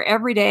out there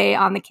every day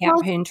on the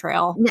campaign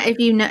trail.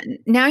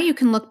 Now you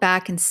can look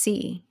back and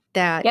see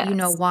that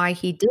why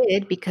he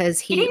did, because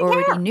he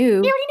already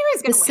knew he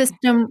was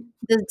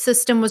the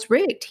system was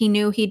rigged. He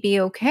knew he'd be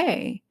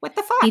okay. What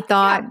the fuck? He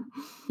thought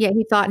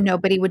he thought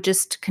nobody would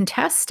just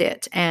contest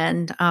it.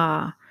 And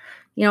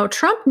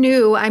Trump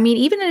knew. I mean,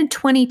 even in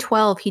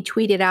 2012 he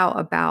tweeted out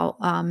about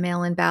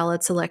mail-in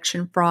ballots,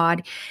 election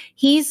fraud.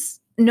 He's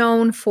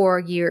known for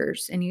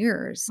years and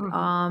years.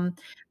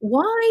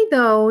 Why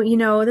though?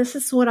 This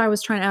is what I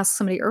was trying to ask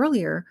somebody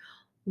earlier.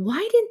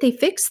 Why didn't they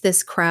fix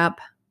this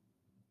crap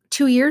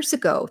 2 years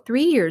ago,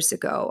 3 years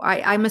ago?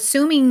 I'm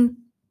assuming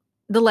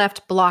the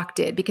left blocked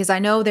it, because I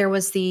know there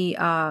was the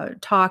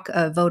talk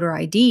of voter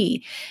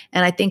ID,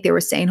 and I think they were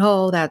saying,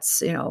 oh,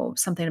 that's,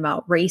 something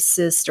about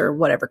racist or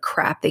whatever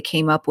crap they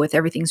came up with.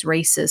 Everything's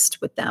racist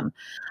with them.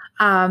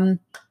 Um,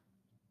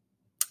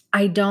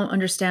 I don't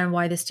understand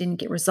why this didn't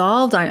get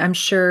resolved. I'm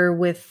sure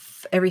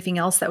with everything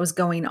else that was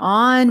going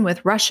on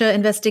with Russia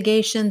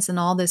investigations and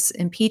all this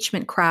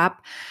impeachment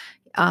crap,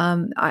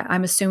 I'm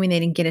assuming they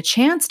didn't get a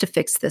chance to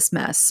fix this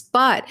mess.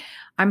 But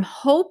I'm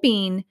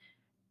hoping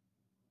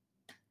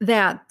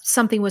that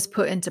something was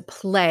put into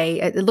play.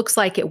 It looks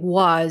like it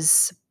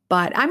was,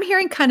 but I'm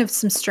hearing kind of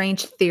some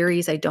strange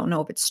theories. I don't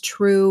know if it's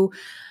true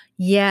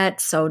yet,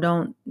 so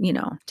don't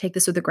take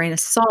this with a grain of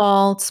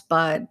salt.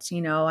 But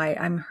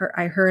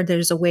I heard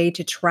there's a way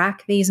to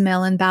track these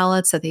mail-in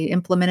ballots, that they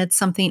implemented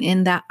something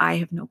in that. I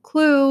have no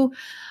clue.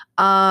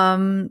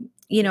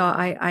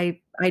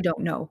 I don't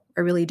know.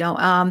 I really don't.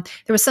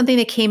 There was something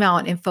that came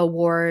out in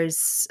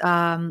InfoWars.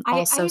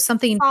 Also I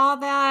something, saw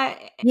that,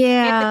 but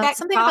yeah, that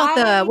something about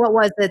guy what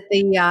was it?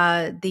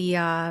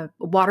 The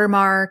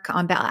watermark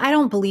on ballot. I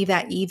don't believe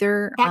that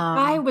either. that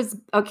guy was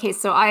okay,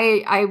 so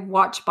I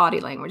watch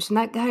body language, and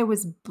that guy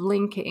was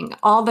blinking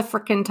all the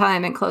frickin'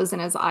 time and closing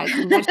his eyes,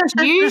 and that's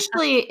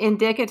usually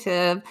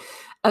indicative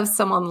of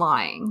someone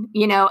lying,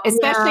 Yeah,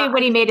 especially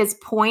when he made his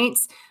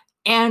points,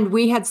 and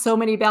we had so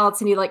many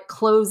ballots, and he, like,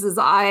 closed his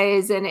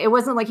eyes, and it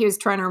wasn't like he was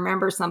trying to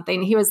remember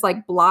something. He was,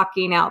 like,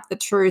 blocking out the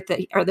truth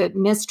or the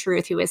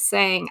mistruth he was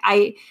saying.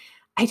 I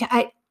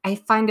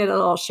find it a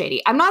little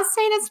shady. I'm not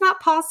saying it's not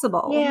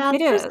possible. yeah. It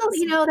There's is.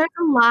 there's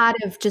a lot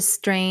of just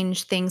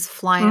strange things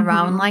flying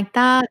around Mhm. like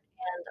that,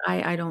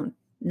 and I don't.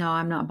 No,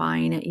 I'm not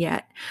buying it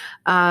yet.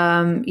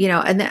 And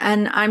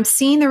I'm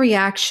seeing the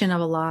reaction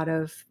of a lot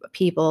of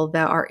people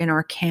that are in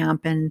our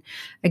camp, and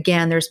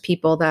again, there's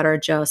people that are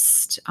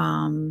just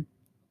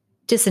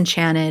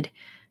disenchanted,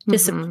 Mhm.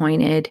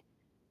 disappointed.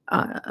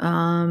 That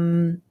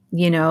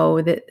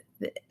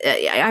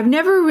I've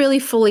never really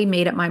fully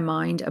made up my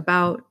mind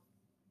about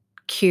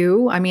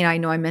Q. I mean, I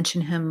know I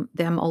mention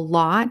them a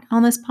lot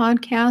on this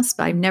podcast,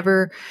 but I've Mhm.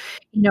 never,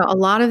 a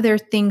lot of their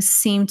things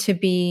seem to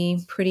be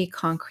pretty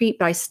concrete,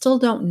 but I still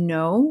don't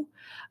know.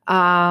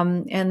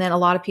 And then a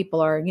lot of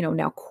people are,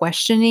 now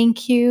questioning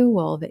Q.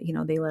 Well, that,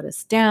 they let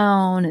us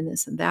down and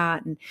this and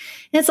that. And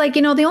it's like,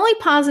 the only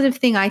positive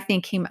thing I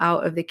think came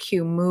out of the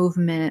Q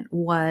movement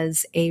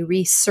was a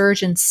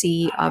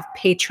resurgency of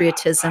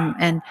patriotism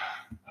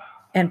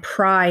and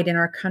pride in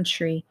our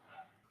country.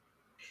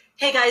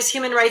 Hey guys,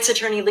 human rights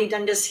attorney Lee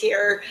Dundas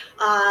here.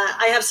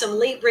 I have some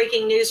late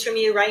breaking news from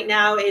you right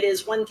now. It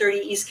is 1:30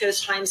 East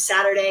Coast time,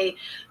 Saturday,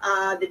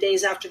 the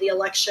days after the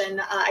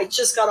election. I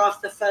just got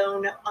off the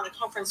phone on a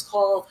conference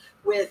call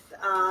with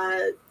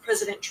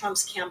President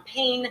Trump's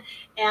campaign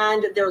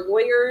and their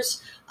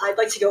lawyers. I'd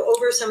like to go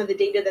over some of the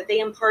data that they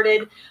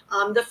imparted.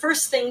 The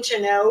first thing to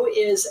know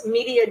is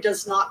media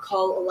does not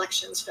call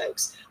elections,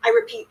 folks. I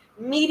repeat,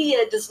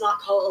 media does not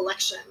call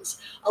elections.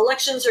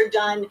 Elections are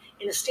done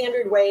in a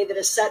standard way that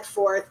is set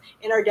forth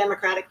in our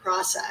democratic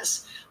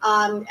process.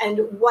 And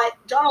what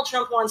Donald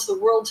Trump wants the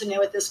world to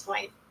know at this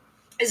point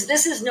is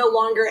this is no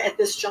longer at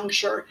this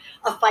juncture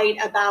a fight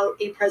about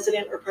a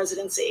president or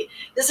presidency.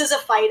 This is a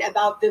fight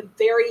about the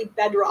very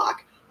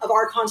bedrock of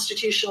our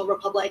constitutional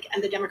republic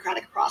and the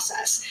democratic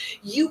process.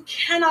 You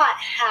cannot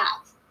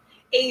have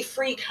a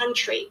free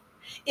country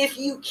if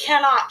you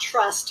cannot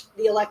trust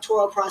the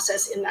electoral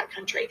process in that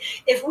country.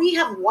 If we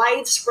have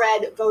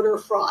widespread voter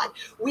fraud,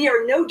 we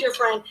are no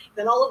different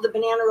than all of the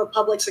banana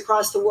republics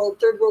across the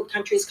world, third world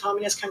countries,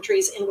 communist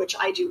countries in which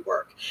I do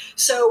work.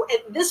 So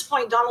at this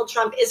point, Donald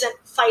Trump isn't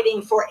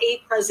fighting for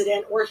a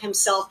president or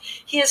himself.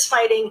 He is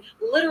fighting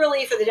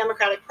literally for the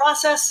democratic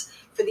process,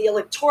 for the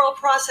electoral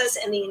process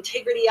and the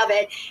integrity of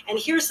it. And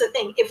here's the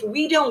thing, if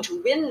we don't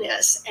win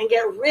this and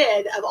get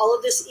rid of all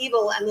of this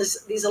evil and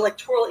these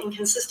electoral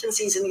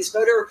inconsistencies and these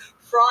voter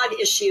fraud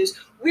issues,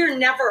 we're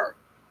never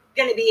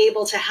going to be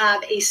able to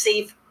have a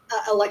safe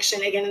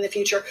election again in the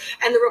future.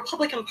 And the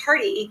Republican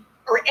Party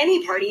or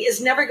any party is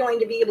never going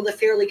to be able to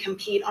fairly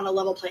compete on a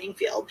level playing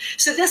field.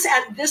 So this,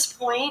 at this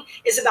point,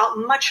 is about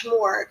much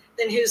more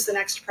than who's the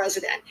next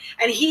president.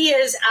 And he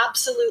is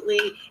absolutely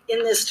in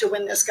this to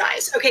win this,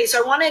 guys. Okay,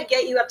 so I want to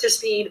get you up to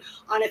speed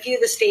on a few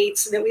of the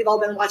states that we've all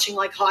been watching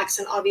like hawks,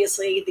 and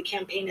obviously the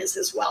campaign is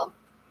as well.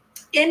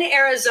 In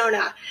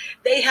Arizona,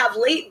 they have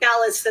late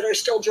ballots that are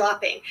still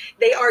dropping.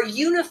 They are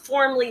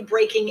uniformly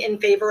breaking in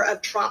favor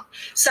of Trump,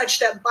 such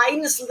that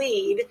Biden's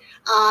lead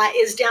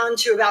is down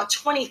to about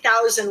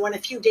 20,000 when a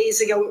few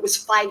days ago it was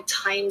 5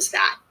 times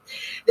that.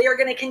 They are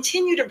going to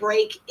continue to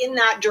break in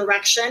that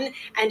direction.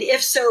 And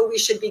if so, we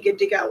should be good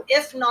to go.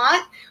 If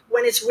not,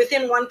 when it's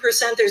within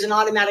 1%, there's an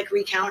automatic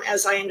recount,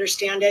 as I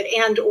understand it,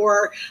 and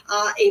or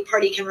a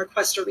party can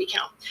request a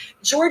recount.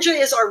 Georgia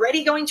is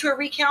already going to a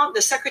recount.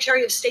 The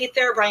Secretary of State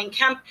there, Brian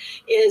Kemp,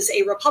 is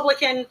a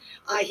Republican.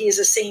 He is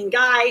a sane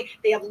guy.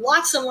 They have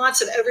lots and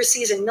lots of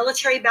overseas and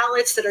military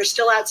ballots that are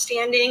still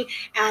outstanding.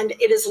 And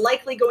it is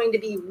likely going to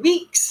be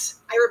weeks,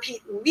 I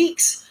repeat,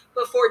 weeks,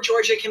 before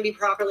Georgia can be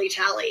properly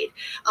tallied,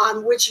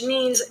 which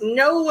means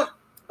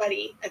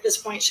nobody at this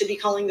point should be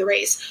calling the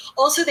race.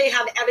 Also, they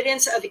have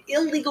evidence of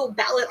illegal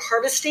ballot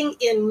harvesting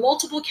in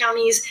multiple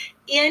counties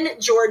in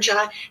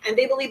Georgia, and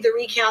they believe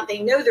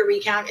they know the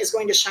recount is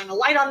going to shine a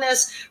light on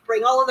this,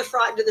 bring all of the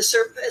fraud to the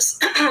surface,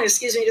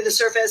 to the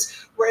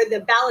surface, where the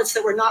ballots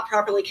that were not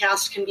properly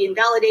cast can be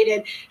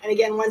invalidated. And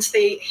again, once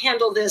they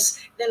handle this,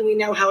 then we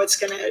know how it's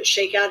going to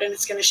shake out, and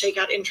it's going to shake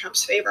out in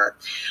Trump's favor.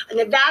 In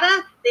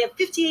Nevada, they have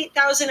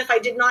 58,000, if I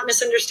did not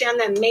misunderstand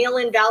them,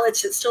 mail-in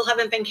ballots that still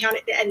haven't been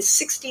counted, and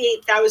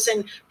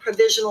 68,000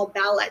 provisional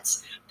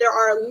ballots. There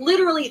are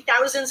literally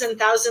thousands and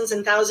thousands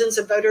and thousands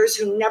of voters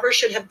who never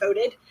should have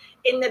voted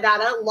in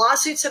Nevada.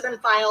 Lawsuits have been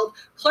filed.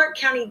 Clark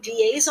County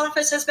DA's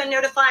office has been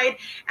notified,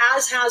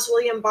 as has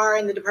William Barr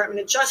and the Department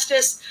of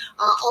Justice.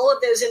 All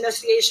of those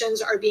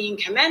investigations are being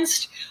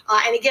commenced.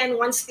 And again,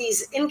 once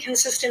these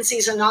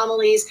inconsistencies,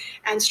 anomalies,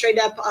 and straight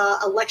up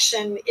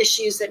election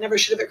issues that never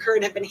should have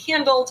occurred have been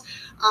handled,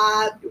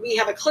 we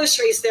have a close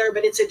race there,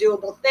 but it's a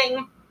doable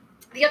thing.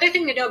 The other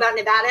thing to know about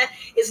Nevada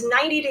is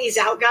 90 days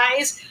out,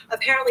 guys.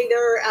 Apparently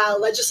their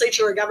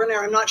legislature or governor,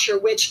 I'm not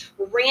sure which,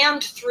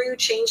 rammed through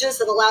changes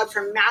that allowed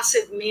for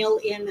massive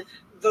mail-in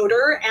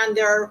voter, and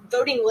their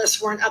voting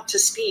lists weren't up to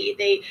speed.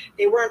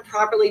 They weren't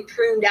properly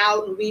pruned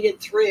out and weeded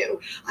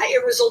through.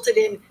 It resulted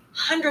in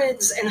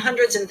hundreds and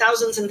hundreds and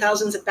thousands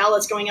of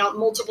ballots going out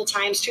multiple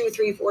times, 2,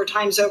 3, 4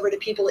 times over to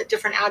people at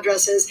different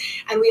addresses.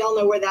 And we all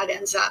know where that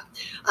ends up.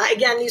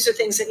 Again, these are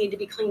things that need to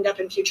be cleaned up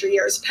in future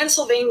years.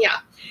 Pennsylvania,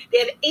 they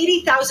have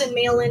 80,000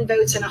 mail-in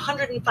votes and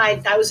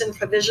 105,000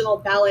 provisional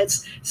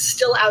ballots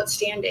still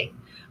outstanding.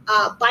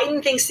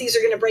 Biden thinks these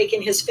are going to break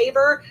in his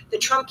favor. The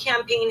Trump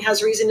campaign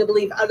has reason to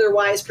believe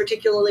otherwise,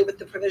 particularly with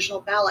the provisional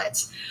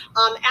ballots.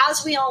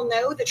 As we all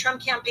know, the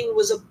Trump campaign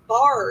was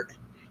barred.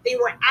 They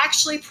were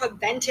actually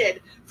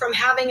prevented from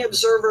having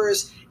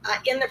observers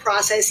in the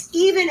process,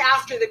 even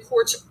after the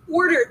courts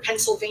ordered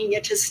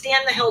Pennsylvania to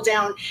stand the hell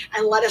down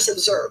and let us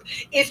observe.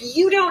 If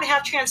you don't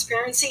have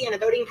transparency in a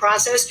voting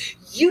process,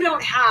 you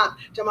don't have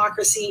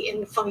democracy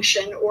in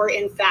function, or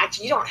in fact,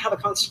 you don't have a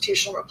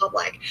constitutional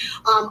republic.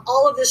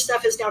 All of this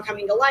stuff is now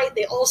coming to light.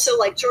 They also,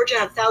 like Georgia,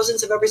 have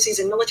thousands of overseas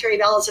and military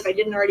ballots, if I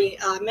didn't already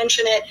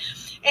mention it.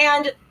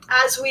 And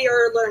as we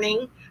are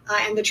learning,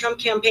 and the Trump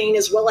campaign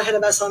is well ahead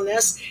of us on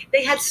this,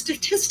 they had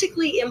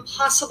statistically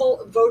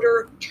impossible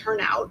voter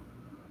turnout,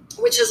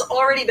 which has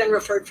already been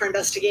referred for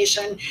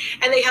investigation.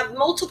 And they have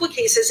multiple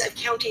cases of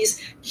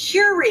counties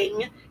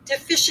curing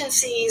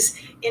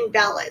deficiencies in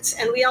ballots.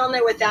 And we all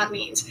know what that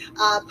means.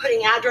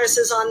 Putting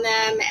addresses on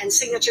them and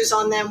signatures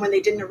on them when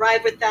they didn't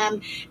arrive with them,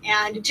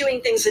 and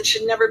doing things that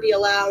should never be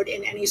allowed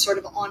in any sort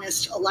of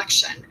honest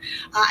election.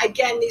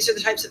 Again, these are the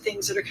types of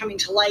things that are coming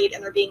to light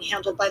and are being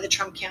handled by the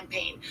Trump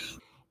campaign.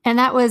 And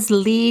that was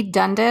Lee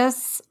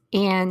Dundas,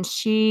 and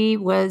she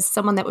was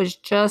someone that was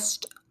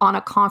just on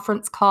a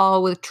conference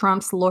call with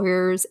Trump's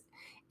lawyers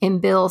and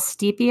Bill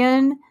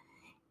Stepien,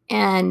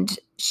 and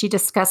she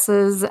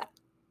discusses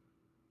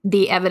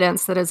the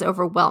evidence that is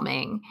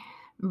overwhelming.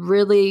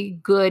 Really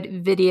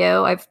good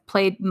video. I've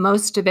played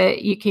most of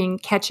it. You can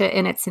catch it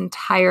in its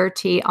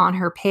entirety on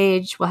her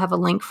page. We'll have a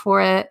link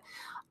for it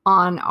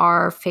on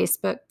our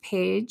Facebook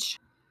page.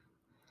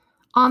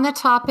 On the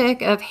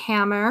topic of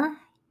Hammer,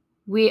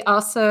 we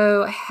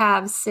also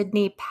have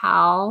Sidney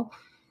Powell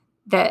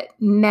that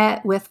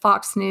met with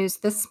Fox News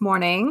this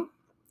morning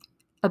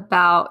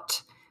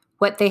about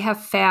what they have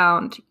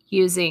found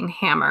using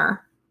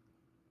Hammer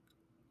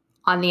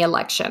on the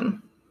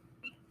election.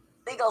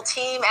 Legal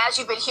team, as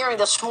you've been hearing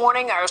this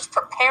morning, are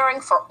preparing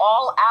for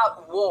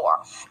all-out war,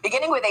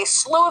 beginning with a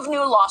slew of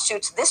new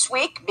lawsuits this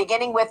week,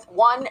 beginning with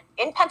one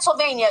in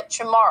Pennsylvania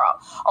tomorrow,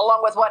 along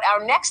with what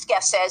our next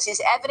guest says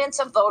is evidence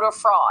of voter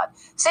fraud.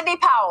 Sidney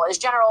Powell is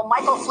General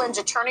Michael Flynn's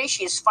attorney.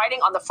 She is fighting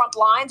on the front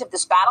lines of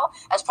this battle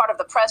as part of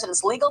the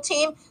president's legal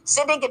team.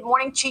 Sidney, good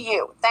morning to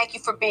you. Thank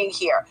you for being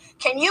here.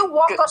 Can you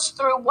walk us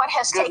through what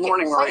has taken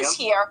place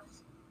here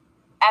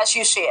as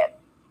you see it?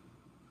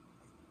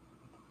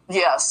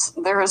 Yes,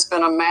 there has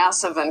been a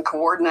massive and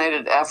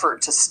coordinated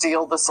effort to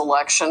steal this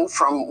election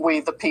from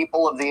we, the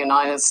people of the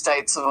United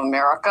States of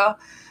America,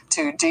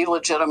 to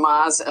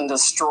delegitimize and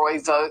destroy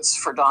votes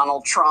for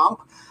Donald Trump,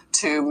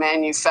 to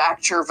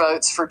manufacture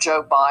votes for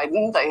Joe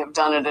Biden. They have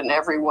done it in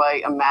every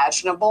way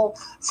imaginable,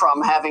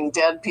 from having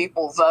dead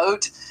people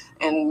vote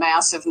in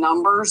massive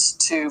numbers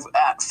to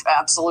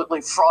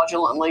absolutely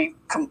fraudulently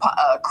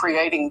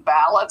creating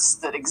ballots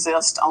that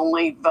exist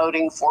only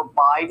voting for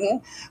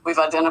Biden. We've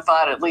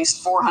identified at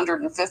least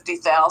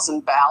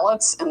 450,000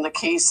 ballots in the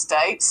key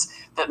states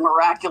that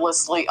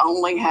miraculously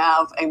only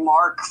have a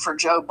mark for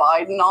Joe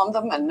Biden on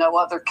them and no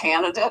other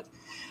candidate.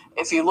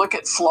 If you look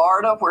at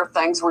Florida, where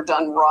things were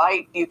done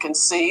right, you can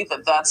see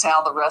that that's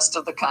how the rest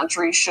of the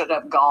country should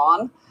have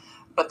gone.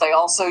 But they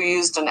also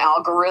used an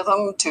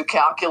algorithm to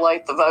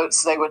calculate the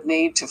votes they would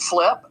need to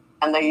flip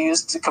and they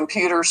used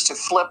computers to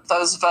flip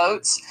those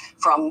votes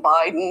from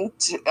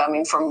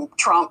from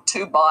Trump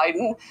to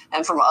Biden,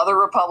 and from other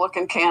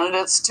Republican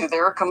candidates to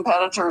their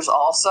competitors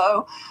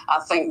also. I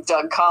think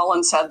Doug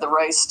Collins had the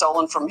race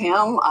stolen from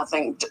him. I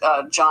think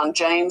John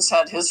James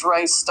had his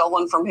race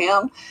stolen from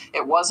him.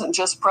 It wasn't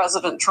just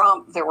President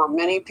Trump. There were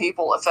many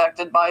people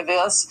affected by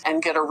this,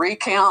 and get a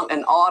recount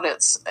and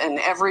audits in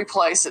every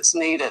place it's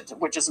needed,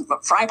 which is,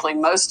 frankly,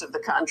 most of the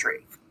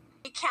country.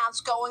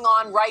 Counts going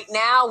on right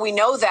now. We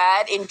know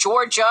that in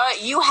Georgia,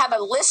 you have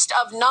a list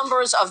of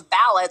numbers of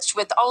ballots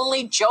with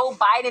only Joe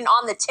Biden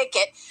on the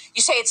ticket.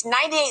 You say it's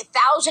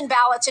 98,000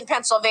 ballots in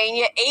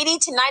Pennsylvania, 80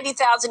 to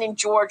 90,000 in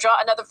Georgia,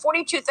 another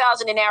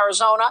 42,000 in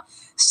Arizona,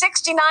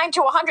 69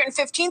 to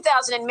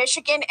 115,000 in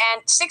Michigan,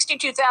 and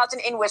 62,000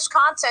 in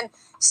Wisconsin.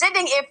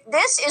 Sydney, if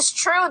this is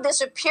true,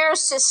 this appears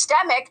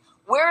systemic.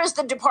 Where is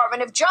the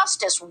Department of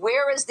Justice?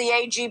 Where is the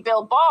AG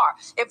Bill Barr?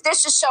 If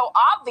this is so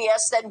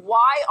obvious, then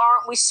why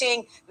aren't we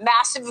seeing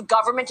massive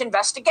government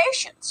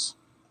investigations?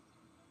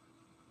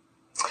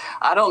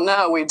 I don't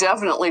know. We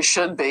definitely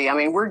should be. I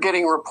mean, we're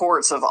getting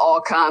reports of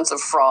all kinds of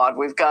fraud.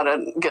 We've got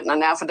getting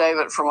an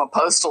affidavit from a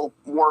postal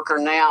worker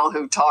now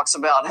who talks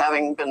about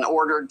having been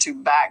ordered to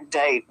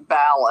backdate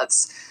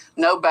ballots.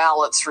 No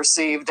ballots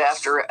received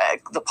after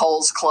the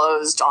polls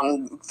closed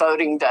on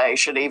voting day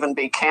should even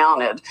be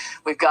counted.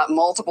 We've got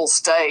multiple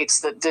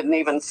states that didn't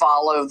even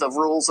follow the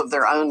rules of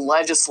their own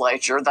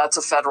legislature. That's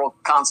a federal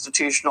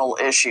constitutional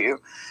issue.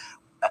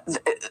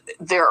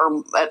 There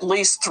are at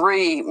least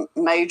 3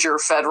 major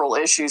federal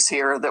issues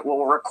here that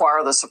will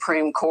require the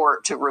Supreme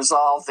Court to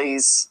resolve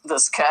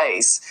this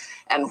case.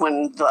 And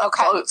when the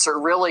votes are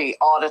really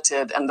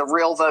audited and the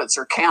real votes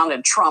are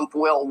counted, Trump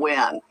will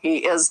win.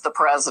 He is the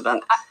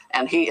president,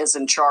 and he is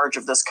in charge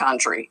of this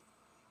country.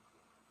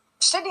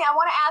 Sydney, I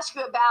want to ask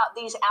you about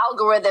these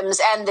algorithms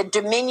and the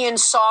Dominion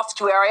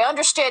software. I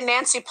understand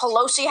Nancy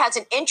Pelosi has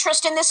an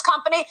interest in this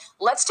company.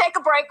 Let's take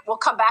a break. We'll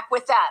come back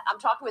with that. I'm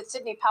talking with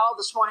Sidney Powell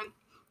this morning.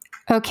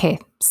 Okay,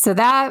 so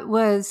that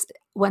was,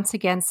 once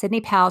again,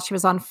 Sidney Powell. She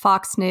was on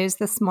Fox News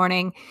this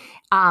morning,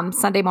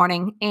 Sunday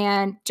morning,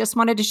 and just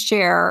wanted to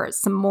share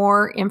some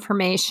more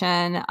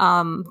information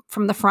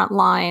from the front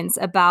lines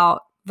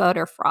about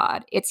voter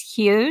fraud. It's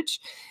huge.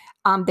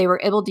 They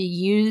were able to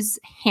use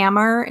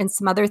Hammer and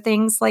some other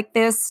things like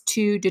this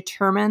to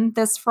determine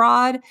this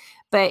fraud,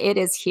 but it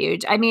is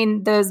huge. I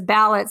mean, those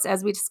ballots,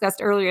 as we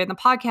discussed earlier in the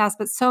podcast,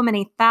 but so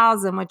many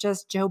thousand with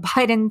just Joe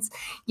Biden's,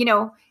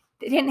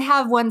 they didn't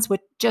have ones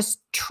with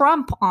just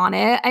Trump on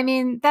it. I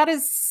mean, that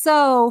is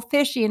so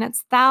fishy, and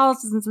it's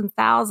thousands and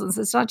thousands.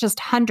 It's not just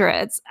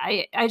hundreds.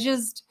 It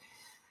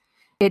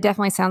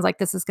definitely sounds like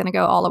this is going to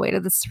go all the way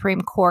to the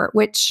Supreme Court,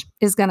 which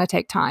is going to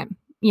take time,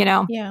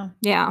 Yeah.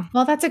 Yeah.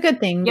 Well, that's a good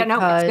thing. Yeah, no,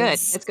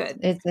 it's good.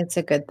 It's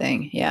a good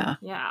thing. Yeah.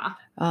 Yeah.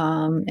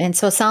 And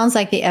so it sounds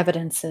like the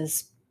evidence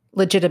is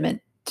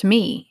legitimate to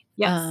me.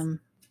 Yes.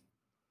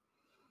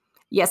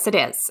 Yes, it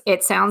is.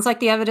 It sounds like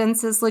the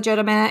evidence is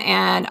legitimate,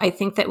 and I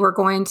think that we're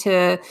going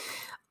to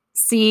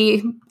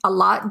see a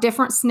lot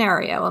different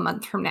scenario a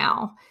month from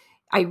now.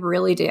 I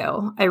really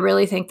do. I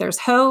really think there's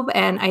hope,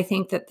 and I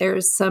think that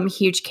there's some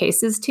huge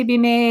cases to be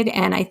made,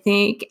 and I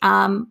think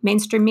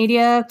mainstream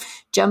media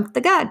jumped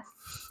the gun.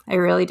 I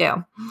really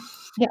do.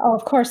 Yeah,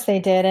 of course they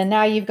did. And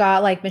now you've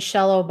got like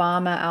Michelle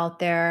Obama out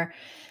there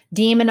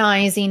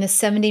demonizing the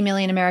 70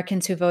 million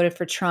Americans who voted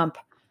for Trump.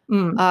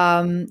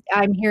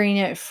 I'm hearing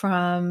it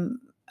from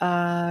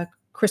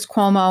Chris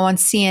Cuomo on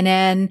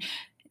CNN,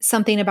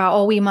 something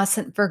about, we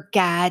mustn't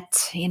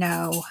forget,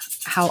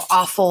 how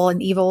awful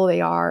and evil they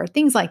are,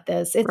 things like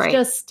this. It's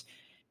just,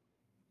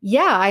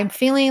 I'm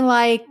feeling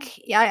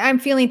I'm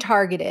feeling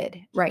targeted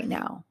right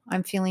now.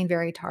 I'm feeling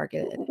very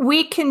targeted.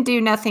 We can do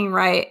nothing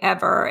right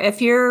ever.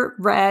 If you're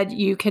red,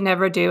 you can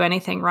never do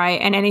anything right.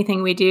 And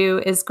anything we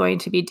do is going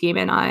to be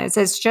demonized.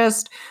 It's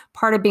just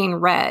part of being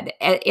red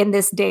in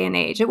this day and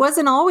age. It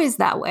wasn't always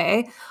that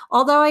way.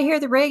 Although I hear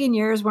the Reagan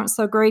years weren't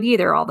so great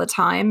either all the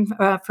time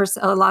for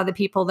a lot of the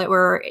people that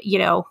were,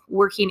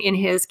 working in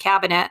his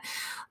cabinet.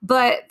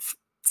 But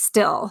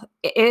still,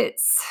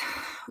 it's,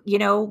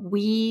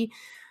 we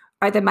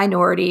are the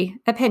minority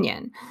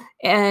opinion.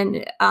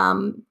 And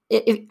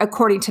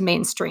according to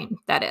mainstream,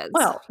 that is.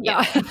 Well,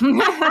 yeah.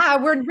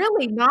 We're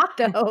really not,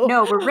 though.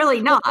 No, we're really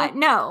not.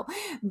 No.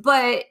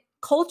 But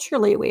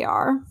culturally, we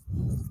are.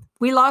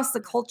 We lost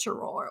the culture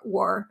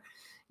war,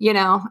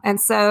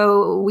 and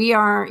so we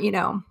are,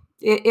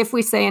 if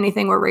we say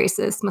anything, we're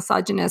racist,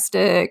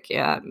 misogynistic,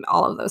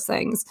 all of those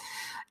things.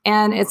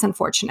 And it's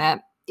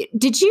unfortunate.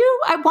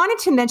 I wanted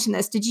to mention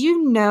this. Did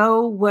you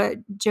know what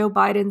Joe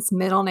Biden's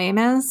middle name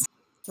is?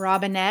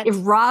 Robinette.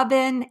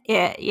 Robin,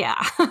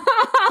 yeah.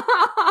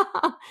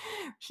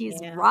 He's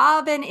Yeah.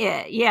 robbing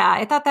it. Yeah,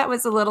 I thought that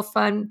was a little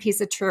fun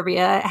piece of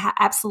trivia. It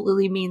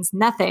absolutely means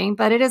nothing,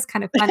 but it is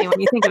kind of funny when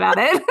you think about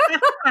it.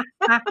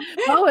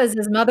 What was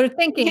his mother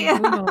thinking? Yeah.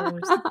 Who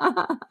knows?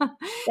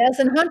 Yes,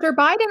 and Hunter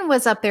Biden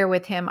was up there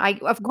with him.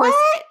 Of course.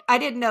 What? I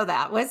didn't know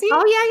that. Was he?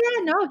 Oh, yeah,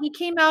 yeah, no, he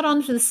came out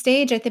onto the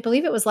stage,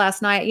 believe it was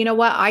last night. You know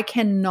what? I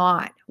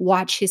cannot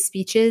watch his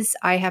speeches.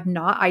 I have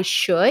not. I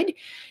should,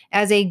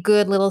 as a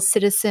good little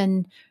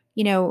citizen,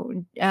 you know,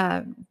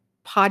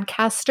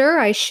 podcaster,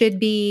 I should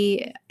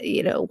be,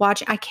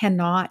 watch. I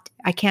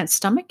can't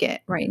stomach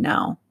it right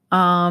now.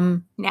 Nah,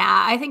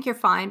 I think you're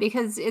fine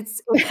because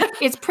it's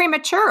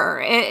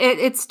premature.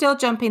 It's still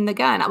jumping the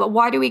gun. But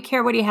why do we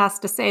care what he has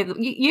to say?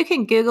 You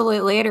can Google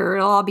it later.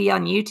 It'll all be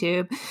on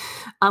YouTube,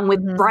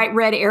 with Mhm. bright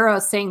red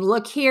arrows saying,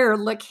 "Look here,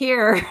 look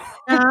here."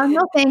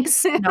 No,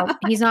 thanks. No,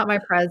 he's not my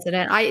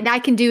president. I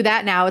can do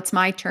that now. It's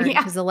my turn Yeah.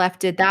 because the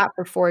left did that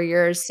for 4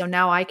 years. So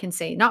now I can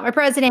say, not my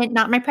president,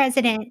 not my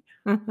president.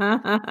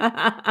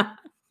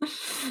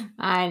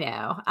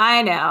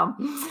 I know.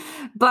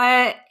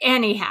 But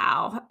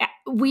anyhow,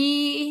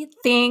 we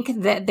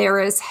think that there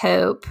is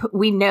hope.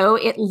 We know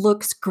it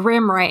looks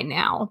grim right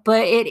now,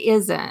 but it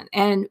isn't.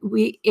 And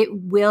it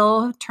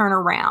will turn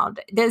around.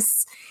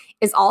 This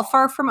is all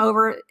far from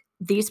over.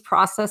 These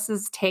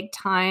processes take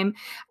time.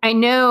 I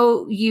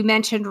know you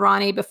mentioned,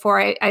 Ronnie, before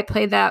I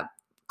played that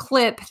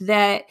clip,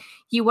 that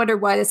you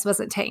wondered why this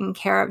wasn't taken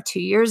care of 2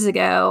 years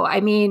ago.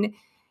 I mean,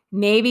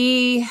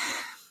 maybe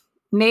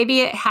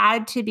it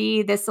had to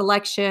be this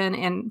election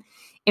and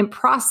in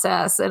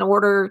process in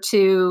order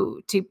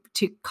to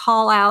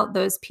call out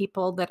those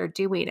people that are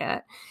doing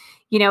it.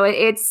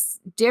 It's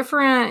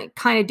different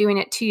kind of doing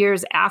it 2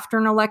 years after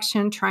an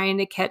election, trying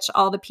to catch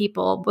all the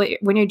people. But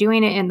when you're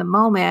doing it in the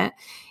moment,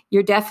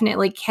 you're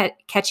definitely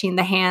catching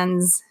the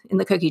hands in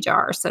the cookie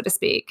jar, so to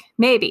speak.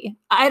 Maybe.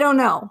 I don't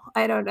know.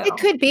 It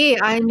could be.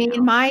 I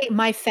mean,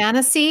 my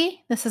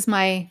fantasy, this is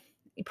my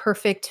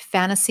perfect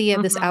fantasy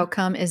of this Mhm.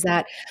 outcome, is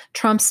that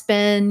Trump's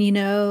been,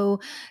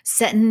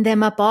 setting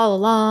them up all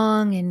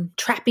along and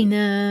trapping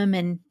them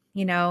and,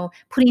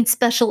 putting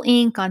special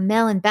ink on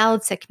mail-in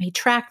ballots that can be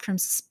tracked from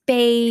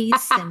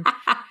space and,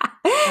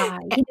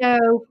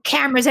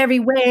 cameras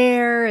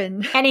everywhere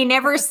and And he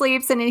never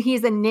sleeps, and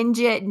he's a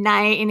ninja at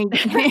night, and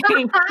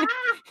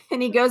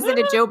he goes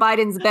into Joe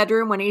Biden's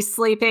bedroom when he's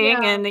sleeping,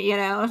 Yeah. and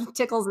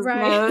tickles his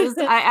Right. nose.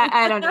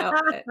 I don't know.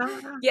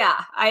 Yeah,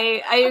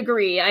 I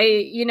agree.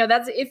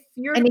 That's if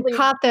you're And to he believe.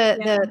 caught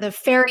Yeah. the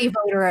ferry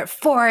voter at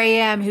 4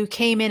 AM who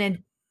came in and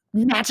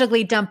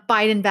magically dumped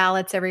Biden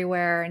ballots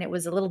everywhere, and it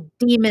was a little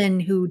demon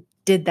who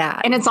did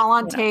that, And it's all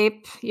on you know.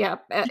 tape.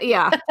 Yep.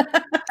 Yeah.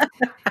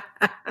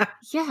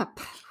 Yep.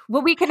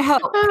 Well, we can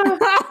hope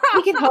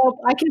We can hope.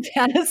 I can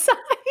fantasize.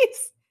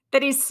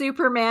 that he's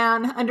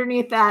Superman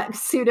underneath that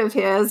suit of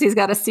his. He's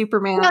got a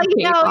Superman Well,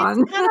 cape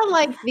on. it's kinda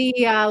like the,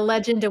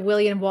 legend of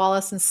William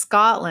Wallace in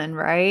Scotland,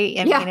 right?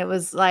 I Yeah. mean, it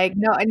was like,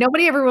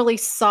 nobody ever really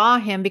saw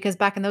him because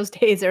back in those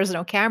days, there was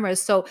no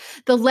cameras, so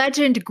the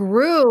legend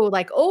grew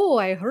like, "Oh,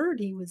 I heard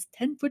he was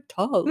 10 foot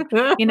tall,"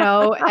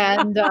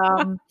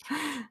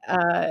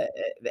 uh,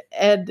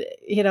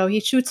 he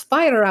shoots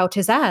fire out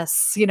his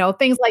ass,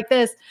 things like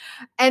this.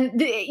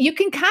 And you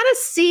can kind of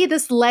see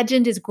this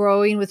legend is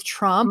growing with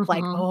Trump,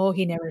 like, Mhm. oh,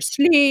 he never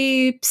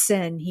sleeps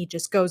and he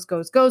just goes,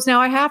 goes, goes.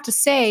 Now, I have to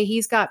say,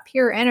 he's got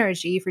pure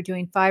energy for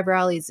doing 5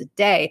 rallies a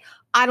day.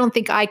 I don't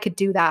think I could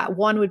do that.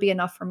 One would be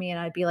enough for me, and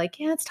I'd be like,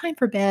 yeah, it's time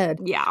for bed.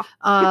 Yeah.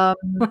 Um,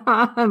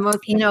 Most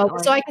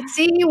definitely. so I could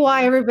see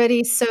why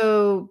everybody's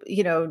so,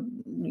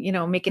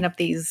 making up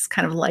these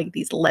kind of like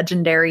these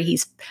legendary,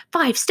 he's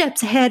 5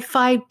 steps ahead,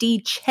 5D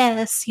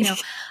chess,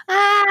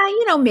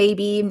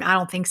 maybe. I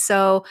don't think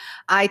so.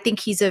 I think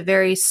he's a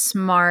very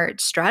smart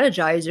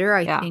strategizer.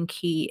 I Yeah. think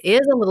he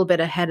is a little bit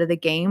ahead of the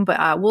game,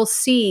 but we'll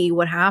see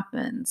what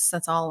happens.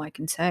 That's all I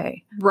can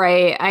say.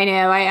 Right. I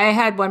know. I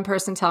had one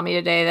person tell me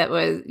today that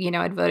was,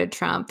 had voted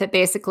Trump, that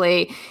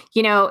basically,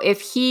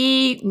 if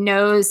he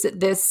knows that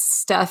this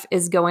stuff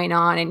is going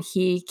on and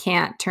he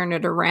can't turn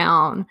it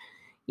around,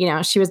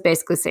 she was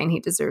basically saying he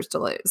deserves to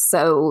lose.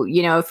 So,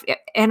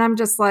 and I'm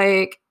just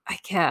like, I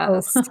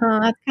guess That's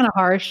kind of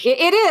harsh.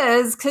 it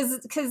is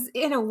because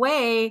in a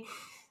way,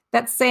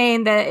 that's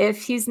saying that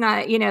if he's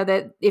not,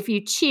 that if you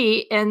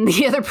cheat and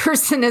the other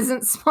person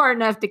isn't smart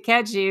enough to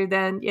catch you,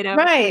 then,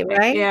 Right,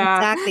 right. yeah.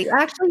 Exactly.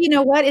 Actually, you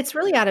know what? It's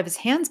really out of his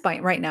hands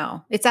right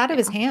now. It's out of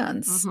his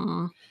hands.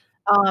 Mhm.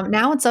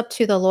 Now it's up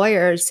to the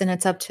lawyers and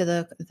it's up to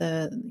the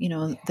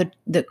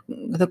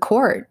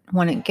court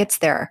when it gets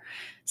there.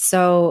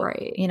 So,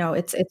 Right.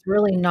 it's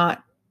really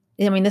not.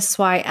 I mean, this is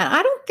why, and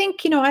I don't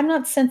think, I'm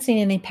not sensing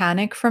any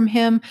panic from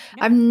him.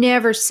 No. I've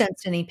never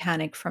sensed any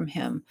panic from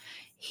him.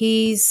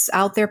 He's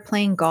out there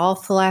playing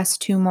golf the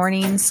last 2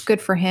 mornings.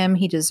 Good for him.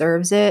 He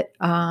deserves it.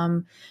 He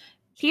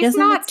He's doesn't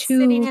look not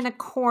sitting too in a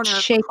corner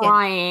shaken.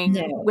 crying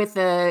No. with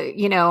a,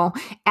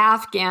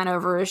 Afghan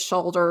over his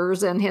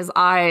shoulders and his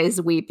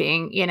eyes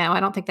weeping. I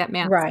don't think that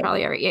man's Right.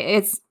 probably ever.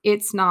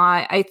 It's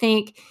not. I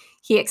think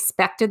he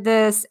expected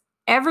this.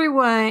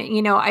 everyone,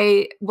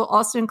 I will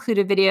also include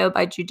a video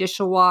by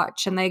Judicial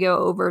Watch, and they go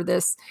over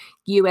this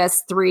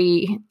US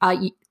 3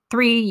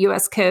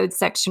 U.S. Code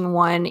Section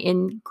 1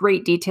 in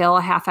great detail,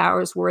 a half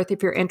hour's worth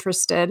if you're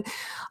interested.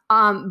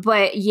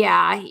 But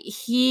yeah,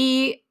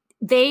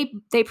 they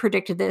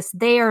predicted this.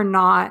 They are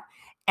not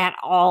at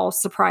all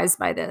surprised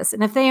by this.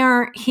 And if they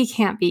aren't, he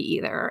can't be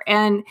either.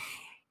 And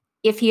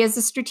if he is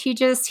a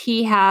strategist,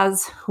 he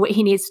has what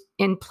he needs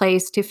in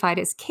place to fight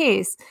his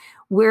case.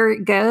 Where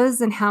it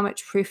goes and how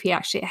much proof he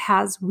actually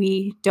has,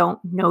 we don't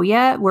know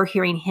yet. We're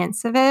hearing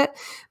hints of it,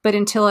 but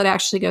until it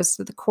actually goes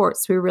to the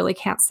courts, we really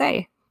can't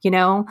say.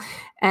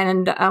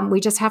 And we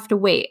just have to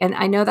wait. And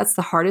I know that's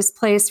the hardest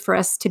place for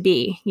us to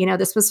be.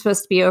 This was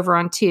supposed to be over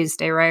on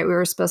Tuesday, right? We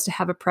were supposed to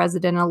have a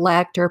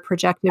president-elect or a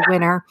projected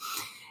winner,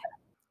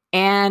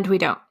 and we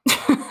don't.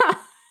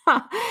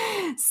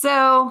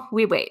 So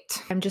we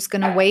wait. I'm just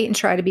going to wait and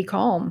try to be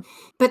calm.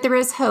 But there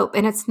is hope,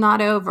 and it's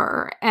not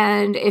over.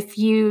 And if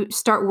you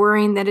start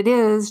worrying that it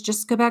is,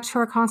 just go back to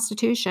our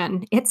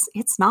Constitution. It's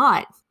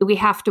not. We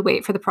have to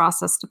wait for the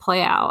process to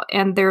play out,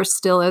 and there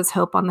still is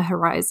hope on the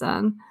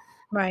horizon.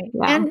 Right.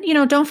 Yeah. And,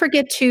 don't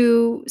forget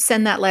to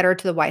send that letter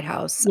to the White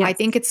House. Yes. I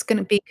think it's going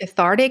to be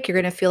cathartic. You're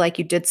going to feel like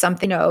you did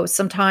something.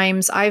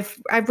 Sometimes I've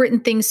written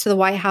things to the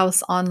White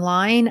House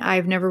online.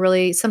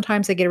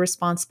 Sometimes I get a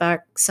response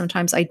back.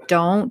 Sometimes I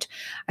don't.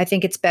 I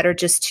think it's better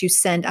just to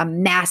send a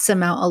mass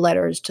amount of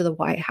letters to the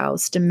White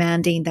House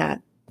demanding that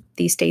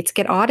these states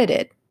get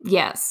audited.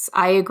 Yes,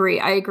 I agree.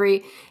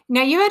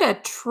 Now, you had a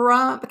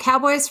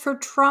Cowboys for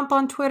Trump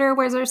on Twitter.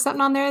 Was there something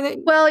on there that?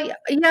 Well,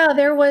 yeah,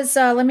 there was.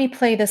 Let me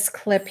play this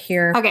clip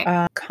here. Okay.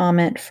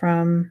 Comment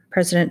from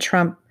President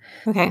Trump.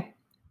 Okay.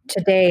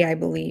 Today, I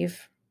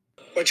believe.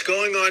 What's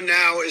going on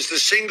now is the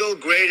single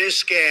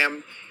greatest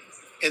scam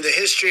in the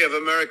history of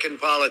American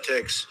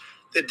politics.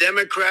 The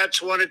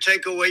Democrats want to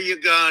take away your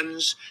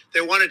guns. They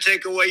want to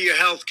take away your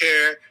health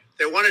care.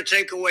 They want to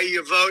take away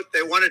your vote.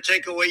 They want to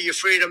take away your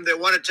freedom. They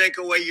want to take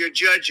away your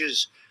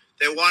judges.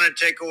 They want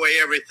to take away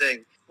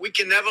everything. We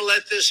can never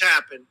let this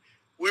happen.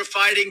 We're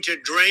fighting to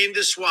drain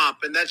the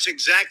swamp, and that's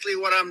exactly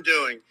what I'm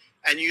doing.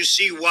 And you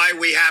see why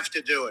we have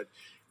to do it.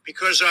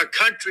 Because our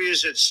country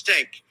is at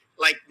stake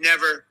like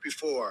never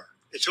before.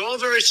 It's all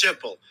very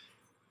simple.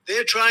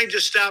 They're trying to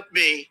stop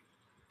me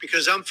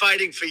because I'm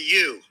fighting for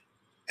you,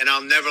 and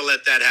I'll never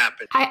let that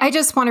happen. I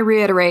just want to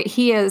reiterate,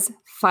 he is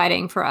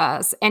fighting for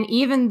us. And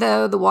even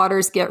though the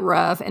waters get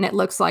rough and it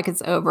looks like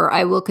it's over,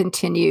 I will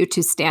continue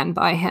to stand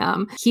by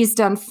him. He's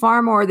done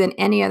far more than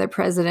any other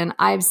president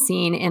I've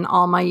seen in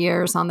all my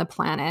years on the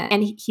planet.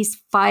 And he's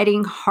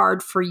fighting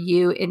hard for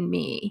you and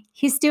me.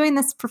 He's doing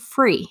this for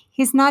free.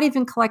 He's not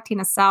even collecting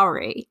a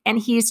salary. And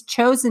he's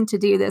chosen to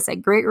do this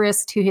at great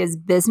risk to his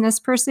business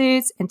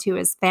pursuits and to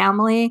his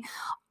family.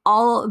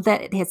 All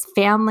that his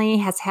family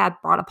has had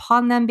brought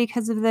upon them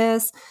because of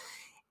this.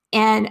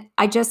 And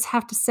I just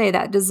have to say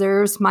that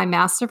deserves my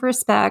massive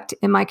respect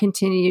and my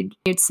continued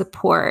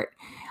support.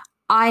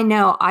 I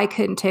know I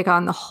couldn't take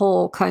on the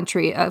whole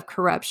country of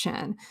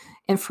corruption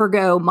and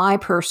forgo my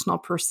personal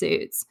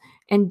pursuits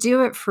and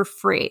do it for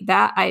free.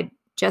 That I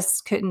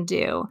just couldn't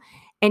do.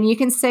 And you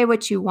can say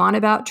what you want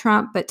about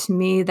Trump, but to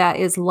me, that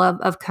is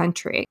love of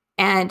country.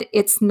 And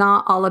it's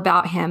not all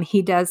about him.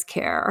 He does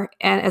care.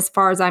 And as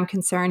far as I'm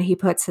concerned, he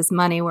puts his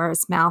money where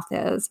his mouth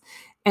is.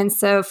 And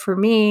so for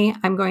me,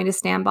 I'm going to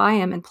stand by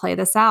him and play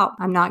this out.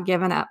 I'm not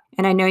giving up.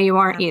 And I know you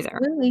aren't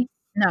Absolutely. either.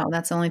 No,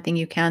 that's the only thing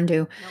you can do.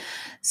 Nope.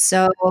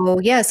 So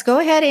yes, go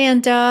ahead.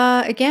 And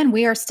again,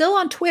 we are still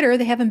on Twitter.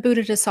 They haven't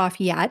booted us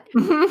off yet.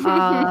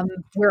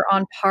 We're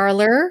on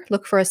Parler.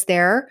 Look for us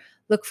there.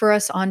 Look for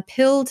us on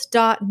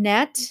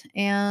pilled.net.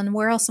 And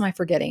where else am I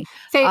forgetting?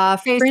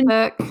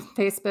 Facebook.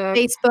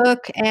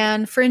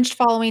 And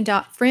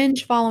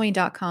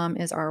fringefollowing.com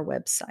is our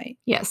website.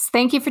 Yes.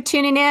 Thank you for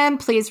tuning in.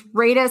 Please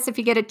rate us if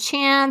you get a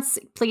chance.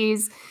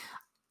 Please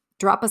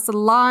drop us a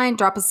line,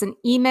 drop us an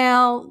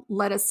email.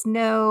 Let us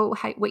know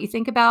what you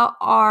think about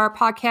our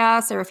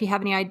podcast, or if you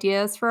have any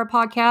ideas for a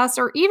podcast,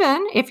 or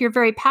even if you're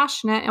very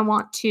passionate and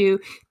want to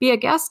be a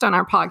guest on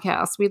our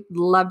podcast. We'd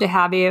love to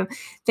have you.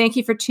 Thank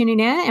you for tuning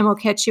in, and we'll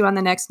catch you on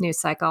the next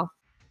news cycle.